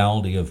the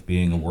reality of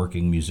being a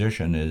working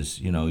musician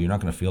is, you're not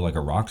going to feel like a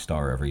rock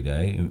star every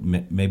day,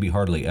 maybe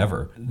hardly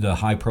ever. The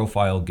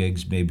high-profile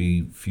gigs may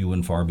be few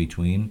and far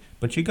between,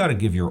 but you got to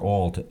give your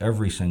all to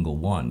every single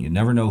one. You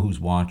never know who's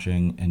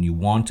watching, and you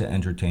want to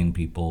entertain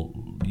people.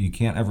 You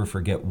can't ever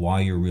forget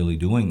why you're really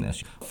doing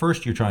this.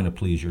 First, you're trying to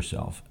please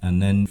yourself,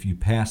 and then if you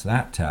pass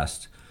that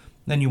test,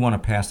 then you want to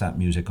pass that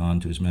music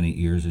on to as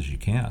many ears as you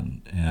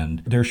can.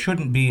 And there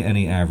shouldn't be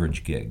any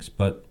average gigs,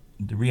 but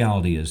the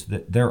reality is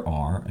that there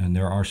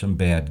are some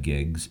bad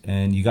gigs,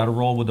 and you got to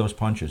roll with those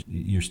punches.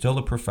 You're still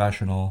a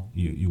professional.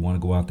 You want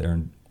to go out there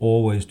and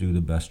always do the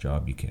best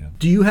job you can.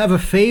 Do you have a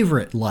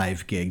favorite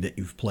live gig that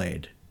you've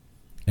played?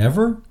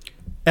 Ever?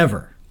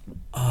 Ever.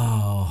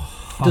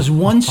 Oh. Does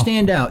one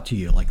stand out to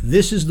you? Like,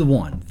 this is the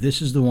one.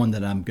 This is the one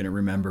that I'm going to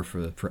remember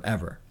for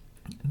forever.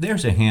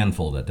 There's a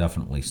handful that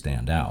definitely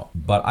stand out,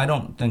 but I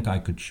don't think I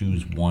could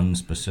choose one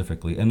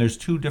specifically. And there's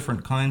two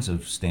different kinds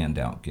of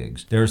standout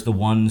gigs. There's the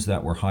ones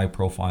that were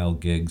high-profile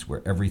gigs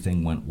where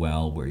everything went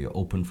well, where you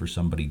opened for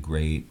somebody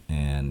great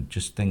and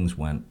just things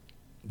went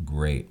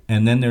great.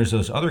 And then there's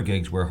those other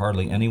gigs where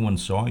hardly anyone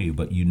saw you,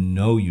 but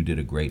you did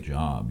a great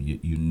job.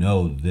 You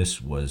know this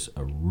was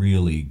a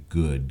really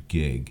good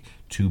gig.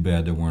 Too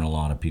bad there weren't a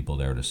lot of people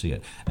there to see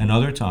it. And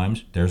other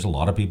times, there's a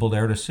lot of people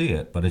there to see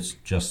it, but it's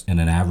just in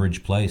an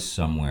average place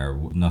somewhere,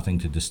 nothing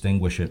to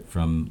distinguish it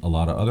from a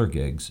lot of other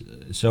gigs.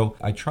 So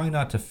I try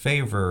not to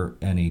favor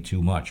any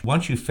too much.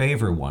 Once you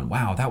favor one,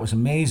 wow, that was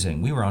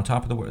amazing. We were on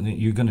top of the world.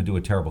 You're going to do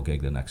a terrible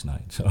gig the next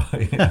night. So,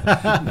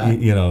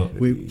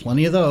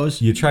 Plenty of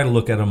those. You try to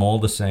look at them all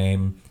the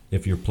same.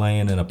 If you're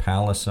playing in a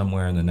palace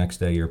somewhere and the next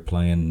day you're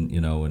playing,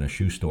 in a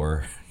shoe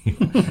store,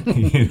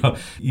 you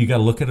got to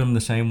look at them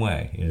the same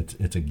way.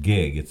 It's a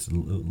gig. It's a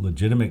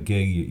legitimate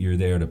gig. You're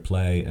there to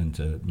play and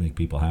to make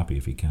people happy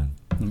if you can.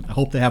 I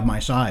hope they have my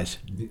size.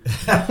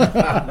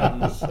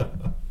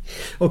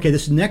 Okay,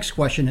 this next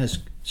question has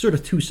sort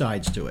of two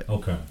sides to it.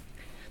 Okay.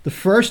 The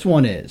first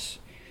one is,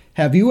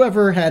 have you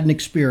ever had an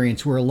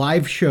experience where a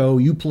live show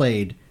you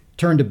played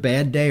turned a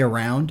bad day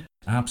around?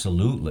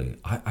 Absolutely.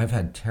 I've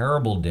had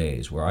terrible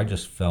days where I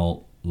just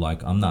felt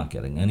like I'm not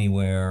getting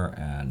anywhere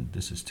and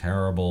this is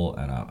terrible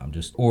and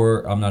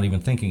I'm not even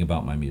thinking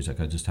about my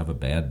music. I just have a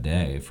bad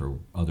day for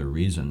other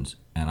reasons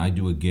and I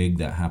do a gig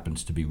that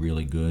happens to be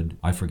really good.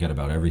 I forget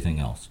about everything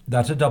else.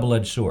 That's a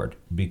double-edged sword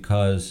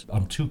because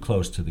I'm too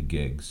close to the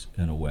gigs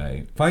in a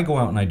way. If I go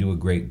out and I do a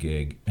great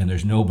gig and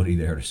there's nobody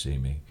there to see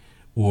me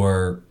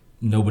or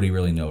nobody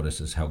really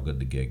notices how good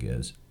the gig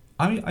is,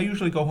 I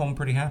usually go home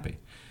pretty happy.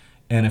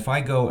 And if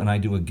I go and I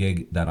do a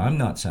gig that I'm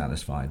not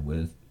satisfied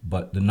with,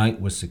 but the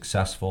night was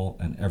successful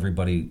and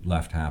everybody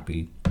left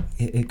happy,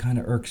 it kind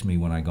of irks me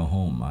when I go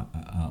home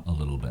a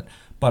little bit.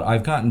 But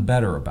I've gotten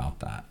better about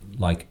that.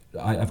 Like,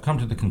 I've come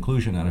to the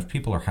conclusion that if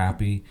people are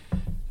happy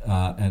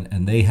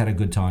and they had a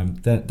good time,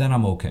 then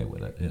I'm okay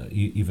with it,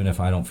 even if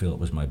I don't feel it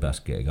was my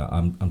best gig.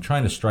 I'm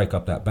trying to strike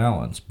up that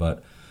balance,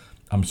 but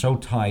I'm so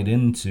tied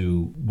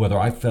into whether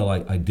I feel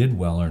like I did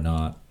well or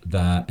not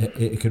that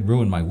it could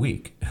ruin my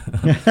week.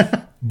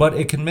 But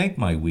it can make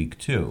my week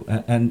too,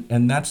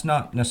 and that's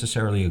not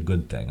necessarily a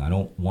good thing. I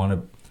don't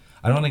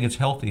think it's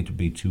healthy to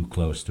be too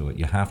close to it.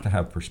 You have to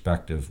have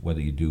perspective,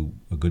 whether you do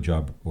a good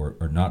job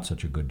or not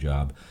such a good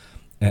job,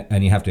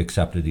 and you have to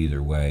accept it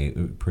either way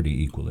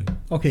pretty equally.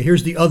 Okay,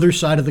 here's the other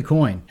side of the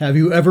coin. Have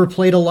you ever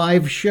played a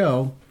live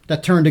show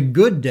that turned a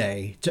good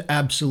day to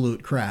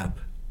absolute crap?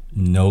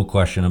 No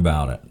question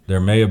about it. There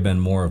may have been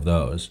more of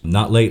those.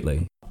 Not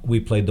lately. We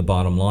played The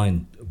Bottom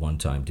Line one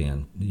time,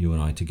 Dan, you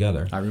and I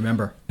together. I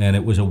remember. And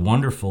it was a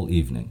wonderful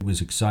evening. It was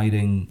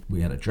exciting.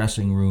 We had a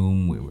dressing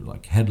room. We were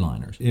like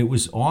headliners. It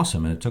was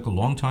awesome, and it took a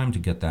long time to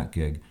get that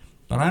gig.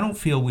 But I don't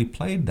feel we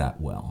played that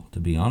well, to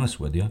be honest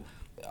with you.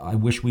 I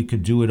wish we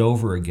could do it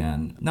over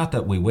again. Not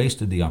that we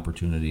wasted the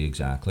opportunity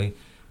exactly,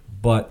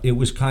 but it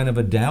was kind of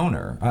a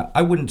downer.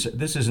 I wouldn't say,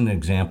 this is an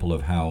example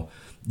of how,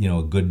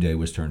 a good day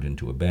was turned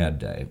into a bad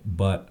day.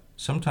 But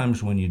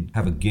sometimes when you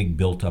have a gig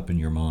built up in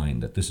your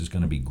mind that this is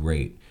going to be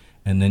great,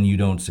 and then you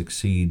don't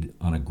succeed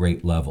on a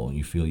great level, and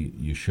you feel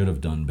you should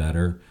have done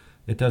better,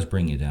 it does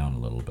bring you down a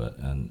little bit.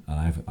 And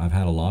I've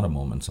had a lot of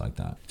moments like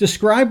that.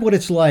 Describe what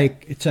it's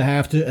like to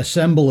have to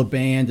assemble a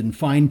band and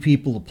find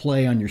people to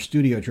play on your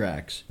studio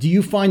tracks. Do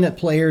you find that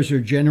players are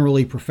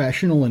generally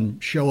professional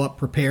and show up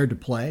prepared to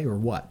play, or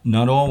what?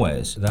 Not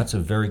always. That's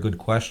a very good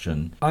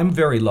question. I'm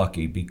very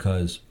lucky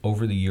because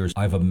over the years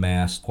I've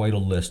amassed quite a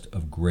list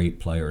of great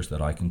players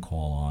that I can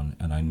call on,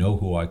 and I know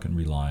who I can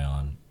rely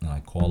on. And I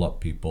call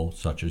up people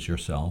such as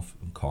yourself,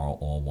 Carl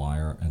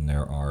Allwire, and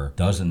there are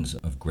dozens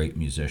of great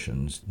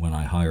musicians. When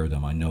I hire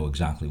them, I know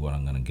exactly what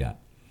I'm going to get.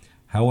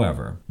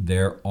 However,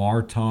 there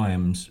are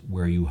times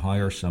where you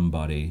hire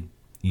somebody,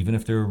 even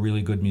if they're a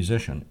really good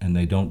musician, and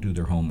they don't do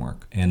their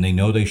homework. And they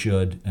know they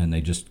should, and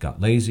they just got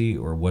lazy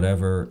or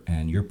whatever,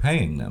 and you're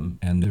paying them,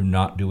 and they're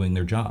not doing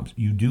their jobs.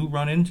 You do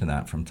run into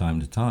that from time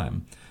to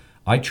time.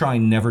 I try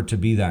never to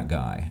be that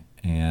guy.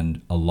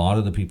 And a lot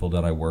of the people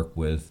that I work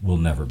with will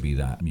never be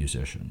that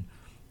musician.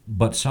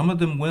 But some of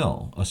them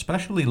will,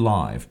 especially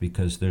live,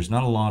 because there's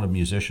not a lot of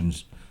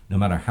musicians, no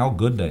matter how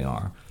good they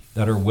are,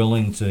 that are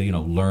willing to,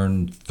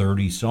 learn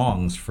 30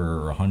 songs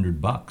for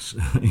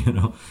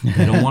 $100.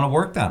 They don't want to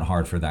work that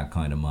hard for that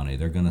kind of money.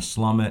 They're going to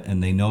slum it,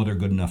 and they know they're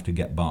good enough to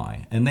get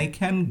by. And they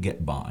can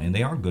get by, and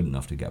they are good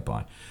enough to get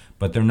by.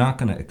 But they're not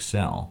going to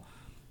excel.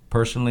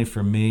 Personally,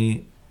 for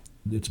me,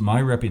 it's my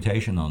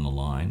reputation on the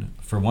line.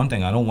 For one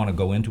thing, I don't want to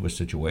go into a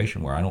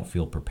situation where I don't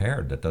feel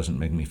prepared. That doesn't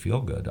make me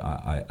feel good.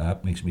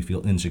 That makes me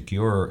feel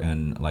insecure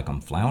and like I'm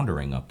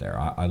floundering up there.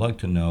 I like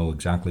to know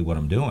exactly what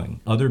I'm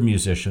doing. Other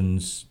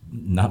musicians,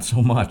 not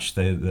so much.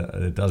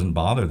 It doesn't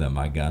bother them,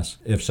 I guess.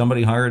 If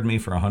somebody hired me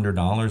for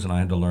 $100 and I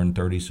had to learn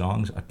 30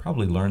 songs, I'd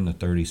probably learn the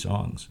 30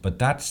 songs. But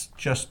that's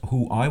just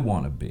who I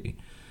want to be.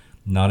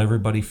 Not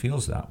everybody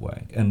feels that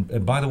way.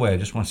 And by the way, I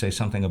just want to say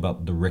something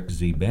about the Rick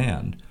Z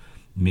Band.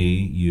 Me,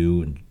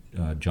 you,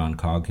 and John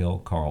Coghill,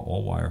 Carl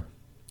Allwire.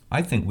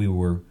 I think we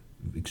were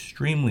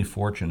extremely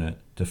fortunate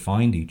to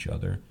find each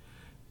other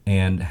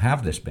and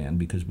have this band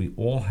because we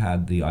all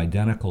had the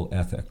identical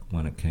ethic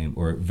when it came,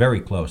 or very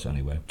close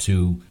anyway,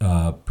 to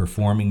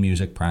performing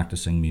music,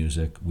 practicing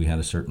music. We had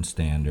a certain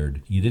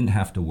standard. You didn't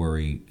have to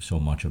worry so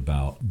much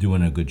about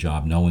doing a good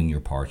job, knowing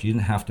your parts. You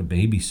didn't have to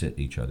babysit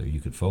each other. You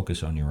could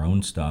focus on your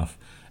own stuff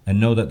and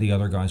know that the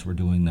other guys were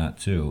doing that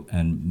too.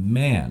 And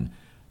man,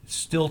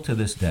 still to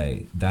this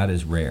day, that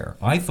is rare.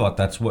 I thought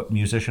that's what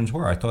musicians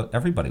were. I thought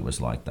everybody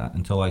was like that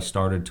until I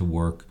started to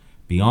work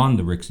beyond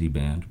the Rick Z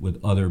Band with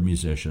other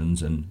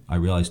musicians, and I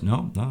realized,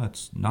 no,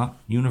 it's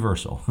not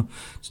universal.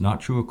 It's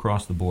not true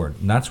across the board.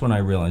 And that's when I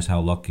realized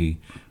how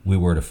lucky we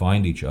were to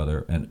find each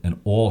other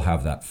and all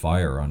have that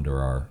fire under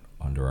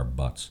our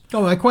butts.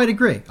 Oh, I quite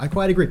agree.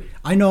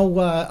 I know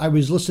I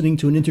was listening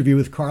to an interview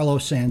with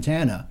Carlos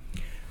Santana.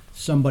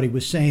 Somebody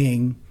was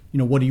saying,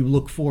 what do you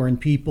look for in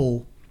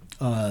people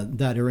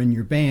that are in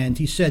your band?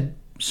 He said,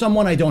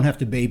 someone I don't have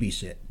to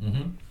babysit.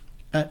 Mm-hmm.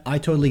 I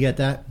totally get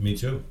that. Me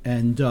too.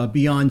 And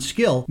beyond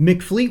skill,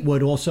 Mick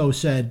Fleetwood also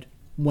said,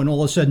 when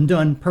all is said and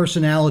done,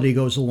 personality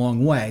goes a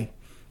long way.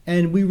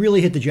 And we really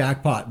hit the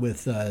jackpot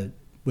with the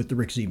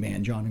Rick Z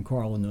Band, John and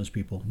Carl and those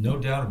people. No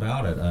doubt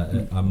about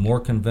it. I'm more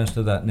convinced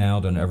of that now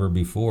than ever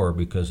before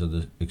because of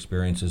the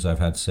experiences I've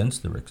had since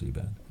the Rick Z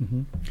Band.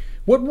 Mm-hmm.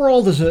 What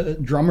role does a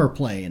drummer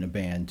play in a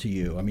band to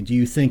you? I mean, do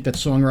you think that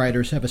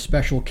songwriters have a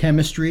special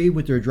chemistry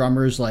with their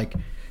drummers like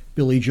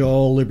Billy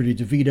Joel, Liberty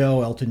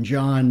DeVito, Elton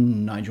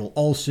John, Nigel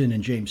Olsson,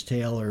 and James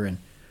Taylor, and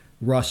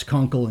Russ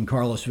Kunkel and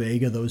Carlos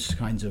Vega, those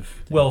kinds of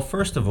things? Well,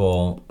 first of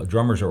all,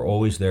 drummers are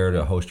always there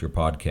to host your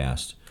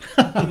podcast.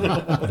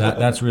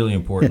 That's really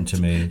important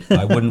to me.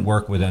 I wouldn't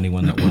work with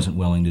anyone that wasn't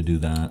willing to do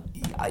that.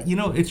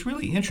 It's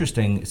really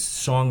interesting,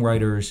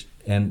 songwriters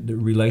and the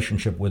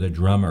relationship with a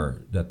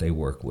drummer that they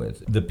work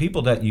with. The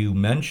people that you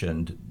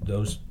mentioned,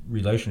 those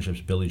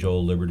relationships, Billy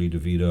Joel, Liberty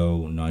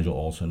DeVito, Nigel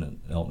Olsson, and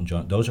Elton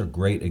John, those are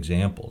great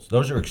examples.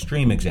 Those are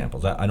extreme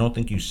examples. I don't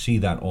think you see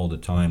that all the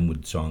time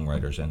with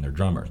songwriters and their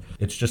drummers.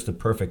 It's just a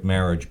perfect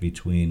marriage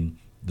between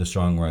the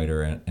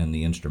songwriter and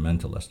the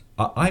instrumentalist.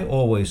 I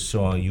always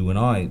saw you and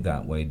I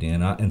that way,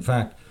 Dan. In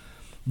fact,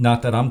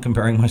 not that I'm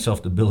comparing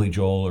myself to Billy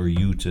Joel or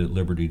you to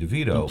Liberty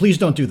DeVito. No, please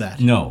don't do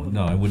that. No,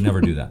 I would never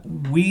do that.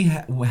 We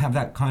have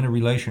that kind of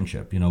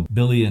relationship.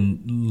 Billy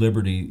and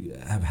Liberty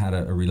have had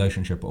a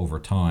relationship over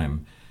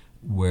time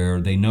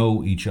where they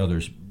know each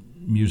other's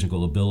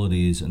musical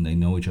abilities and they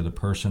know each other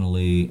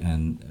personally,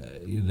 and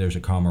there's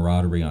a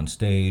camaraderie on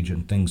stage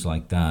and things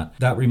like that.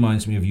 That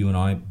reminds me of you and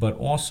I, but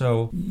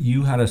also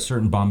you had a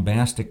certain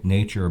bombastic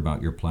nature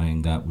about your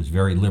playing that was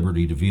very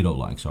Liberty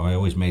DeVito-like, so I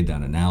always made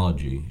that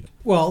analogy.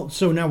 Well,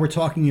 so now we're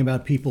talking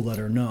about people that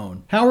are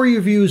known. How are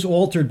your views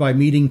altered by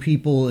meeting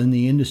people in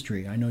the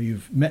industry? I know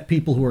you've met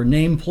people who are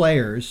name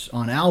players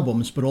on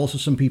albums, but also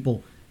some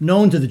people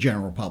known to the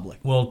general public.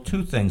 Well,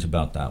 two things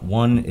about that.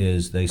 One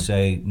is they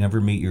say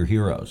never meet your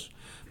heroes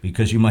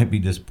because you might be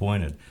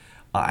disappointed.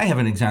 I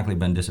haven't exactly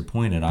been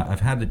disappointed.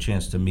 I've had the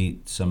chance to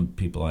meet some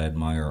people I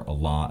admire a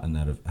lot and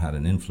that have had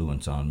an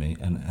influence on me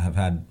and have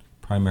had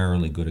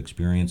primarily good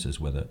experiences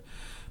with it.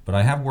 But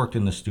I have worked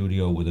in the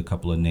studio with a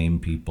couple of name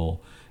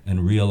people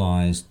and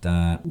realized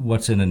that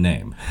what's in a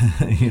name?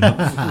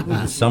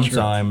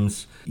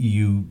 Sometimes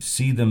you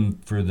see them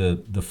for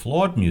the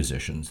flawed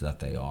musicians that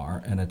they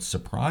are, and it's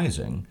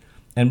surprising.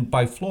 And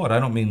by flawed, I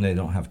don't mean they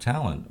don't have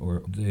talent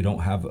or they don't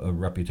have a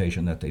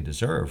reputation that they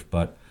deserve,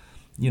 but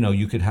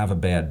you could have a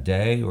bad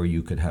day or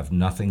you could have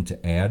nothing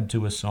to add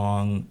to a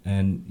song,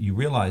 and you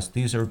realize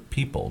these are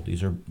people.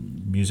 These are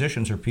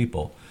musicians are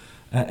people.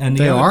 And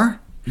they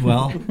are?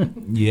 Well,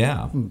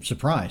 yeah. I'm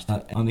surprised.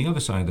 On the other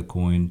side of the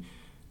coin,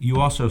 you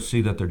also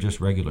see that they're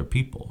just regular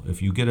people.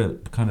 If you get a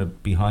kind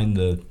of behind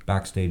the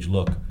backstage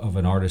look of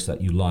an artist that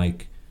you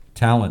like,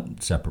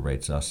 talent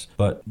separates us,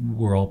 but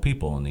we're all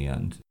people in the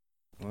end.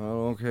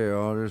 Well, okay,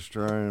 I'll just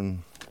try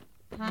and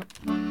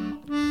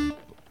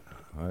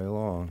play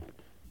along.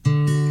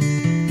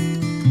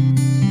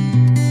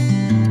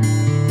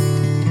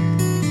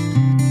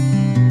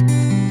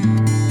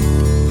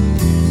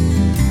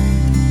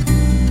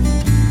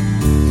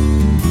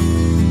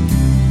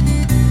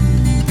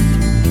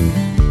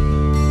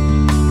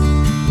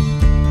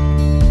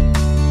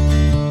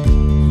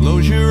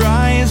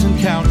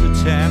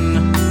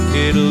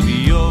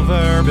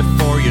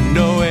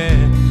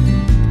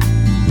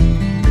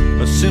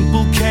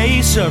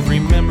 So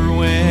remember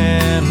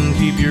when,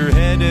 keep your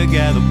head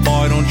together,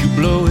 boy, don't you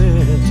blow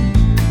it.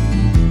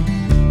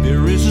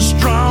 There is a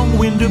strong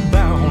wind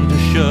bound to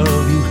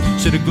shove you.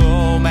 So to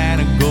go, man,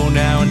 and go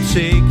now and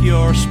take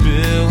your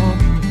spill.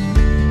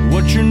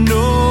 What you're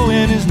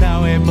knowing is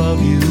now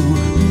above you.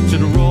 So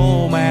to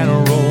roll, man,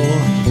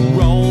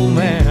 roll,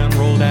 man,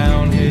 roll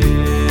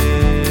downhill.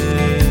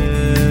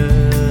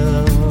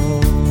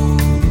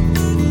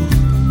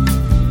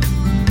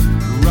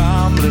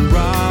 Rumbling,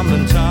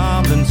 rumbling,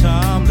 tumbling,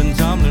 tumbling,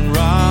 tumbling,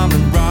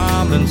 rumbling,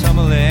 rumbling,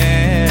 tumbling.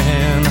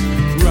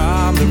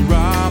 Rumbling,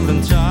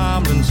 rumbling,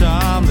 tumbling,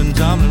 tumbling,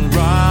 tumbling,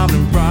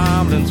 rumbling,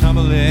 rumbling,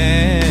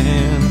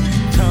 tumbling,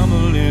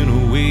 tumbling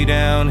away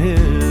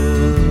downhill.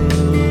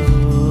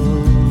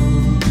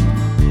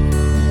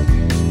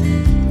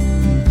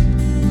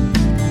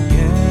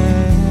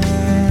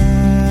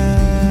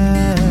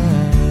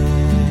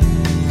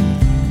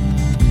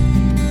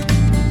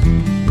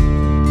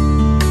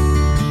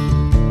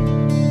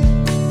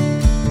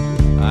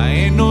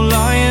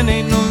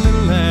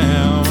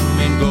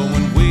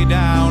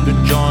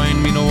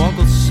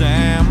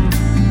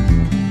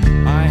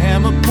 I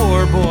am a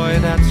poor boy,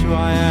 that's who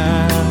I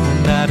am,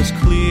 and that is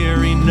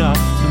clear enough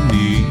to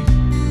me.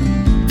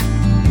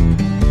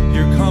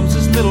 Here comes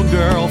this little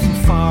girl from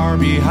far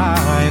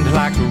behind,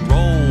 like to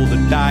roll the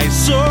dice,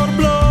 so to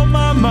blow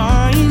my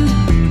mind.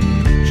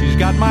 She's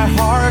got my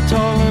heart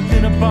all up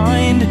in a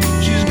bind.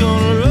 She's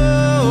gonna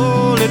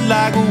roll it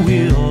like a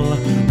wheel,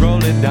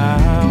 roll it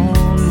down.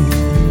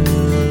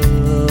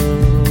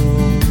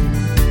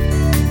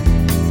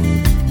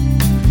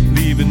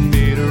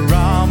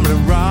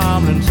 Rumbling,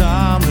 rumbling,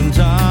 tumbling,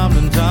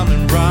 tumbling,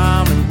 tumbling,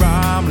 rumbling,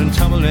 rumbling,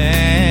 tumbling.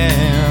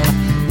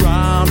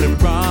 Rumbling,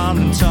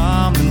 rumbling,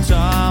 tumbling,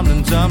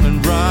 tumbling,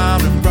 tumbling,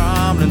 rumbling,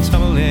 rumbling,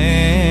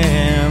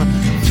 tumbling.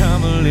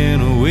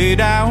 Tumbling away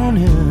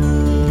downhill.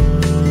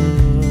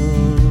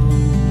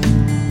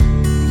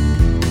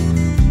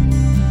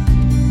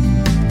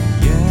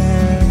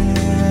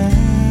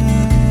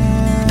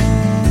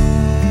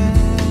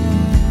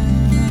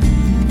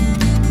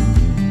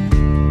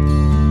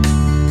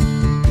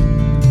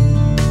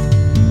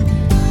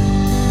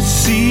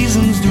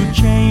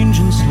 Change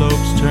and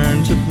slopes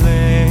turn to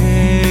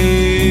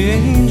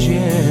plains,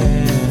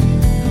 yeah.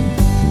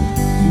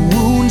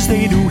 Wounds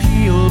they do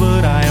heal,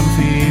 but I am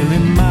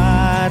feeling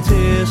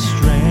mighty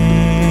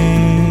strange.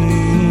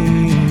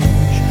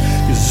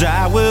 'Cause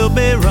I will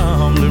be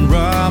rumbling,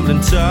 rumbling,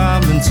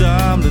 tumbling,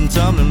 tumbling,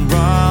 tumbling,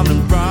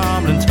 rumbling,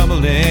 rumbling,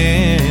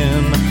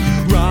 tumbling.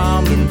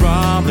 Rumbling,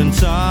 rumbling,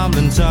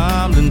 tumbling,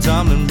 tumbling,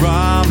 tumbling,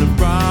 rumbling,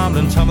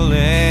 rumbling,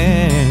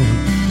 tumbling.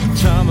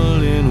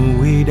 Tumbling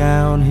way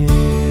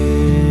downhill.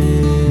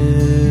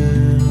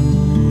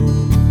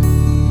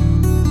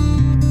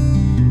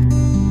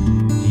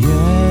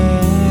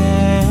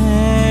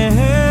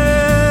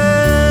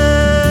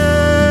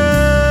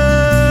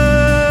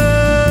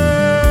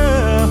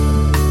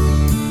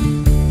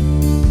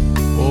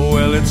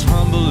 It's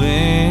humbling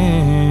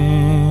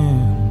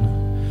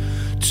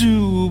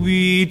to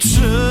be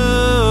tumbling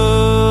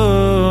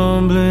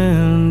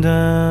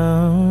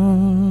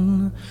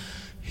down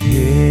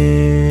hill.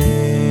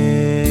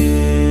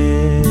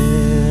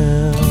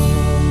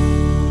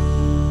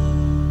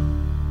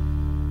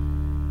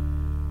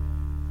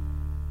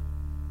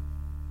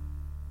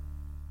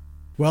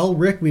 Well,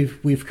 Rick,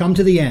 we've come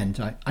to the end.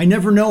 I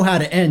never know how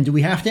to end. Do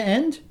we have to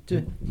end?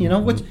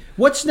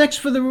 What's next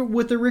for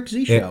with the Rick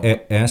Z show?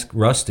 Ask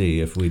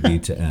Rusty if we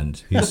need to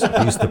end. He's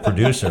the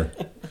producer.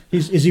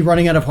 Is he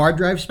running out of hard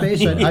drive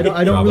space? I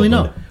don't really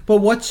know.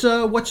 But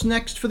what's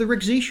next for the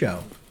Rick Z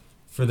show?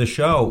 For the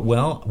show,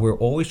 well, we're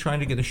always trying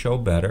to get the show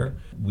better.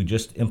 We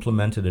just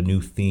implemented a new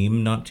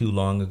theme not too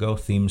long ago,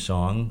 theme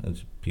song.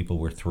 People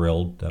were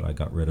thrilled that I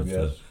got rid of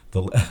the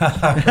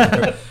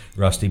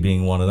Rusty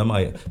being one of them.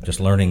 I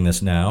just learning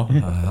this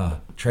now.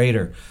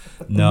 Traitor.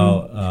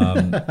 No,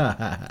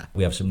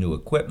 we have some new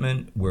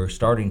equipment. We're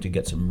starting to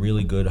get some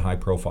really good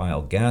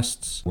high-profile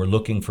guests. We're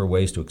looking for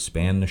ways to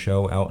expand the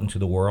show out into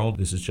the world.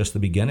 This is just the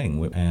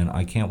beginning, and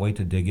I can't wait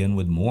to dig in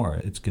with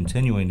more. It's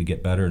continuing to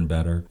get better and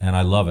better, and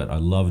I love it. I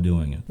love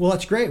doing it. Well,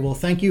 that's great. Well,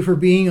 thank you for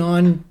being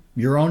on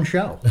your own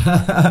show.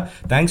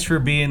 Thanks for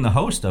being the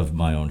host of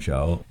my own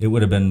show. It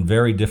would have been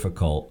very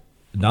difficult.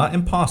 Not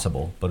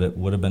impossible, but it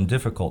would have been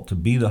difficult to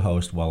be the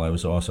host while I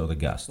was also the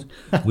guest.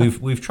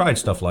 We've tried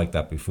stuff like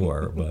that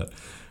before, but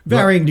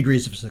varying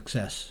degrees of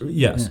success.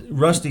 Yes, yeah.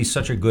 Rusty's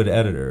such a good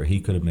editor; he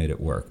could have made it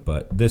work.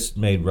 But this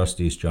made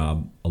Rusty's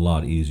job a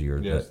lot easier.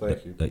 Yes,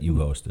 that you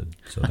hosted.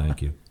 So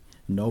thank you.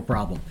 No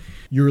problem.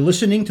 You're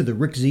listening to the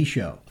Rick Z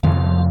Show.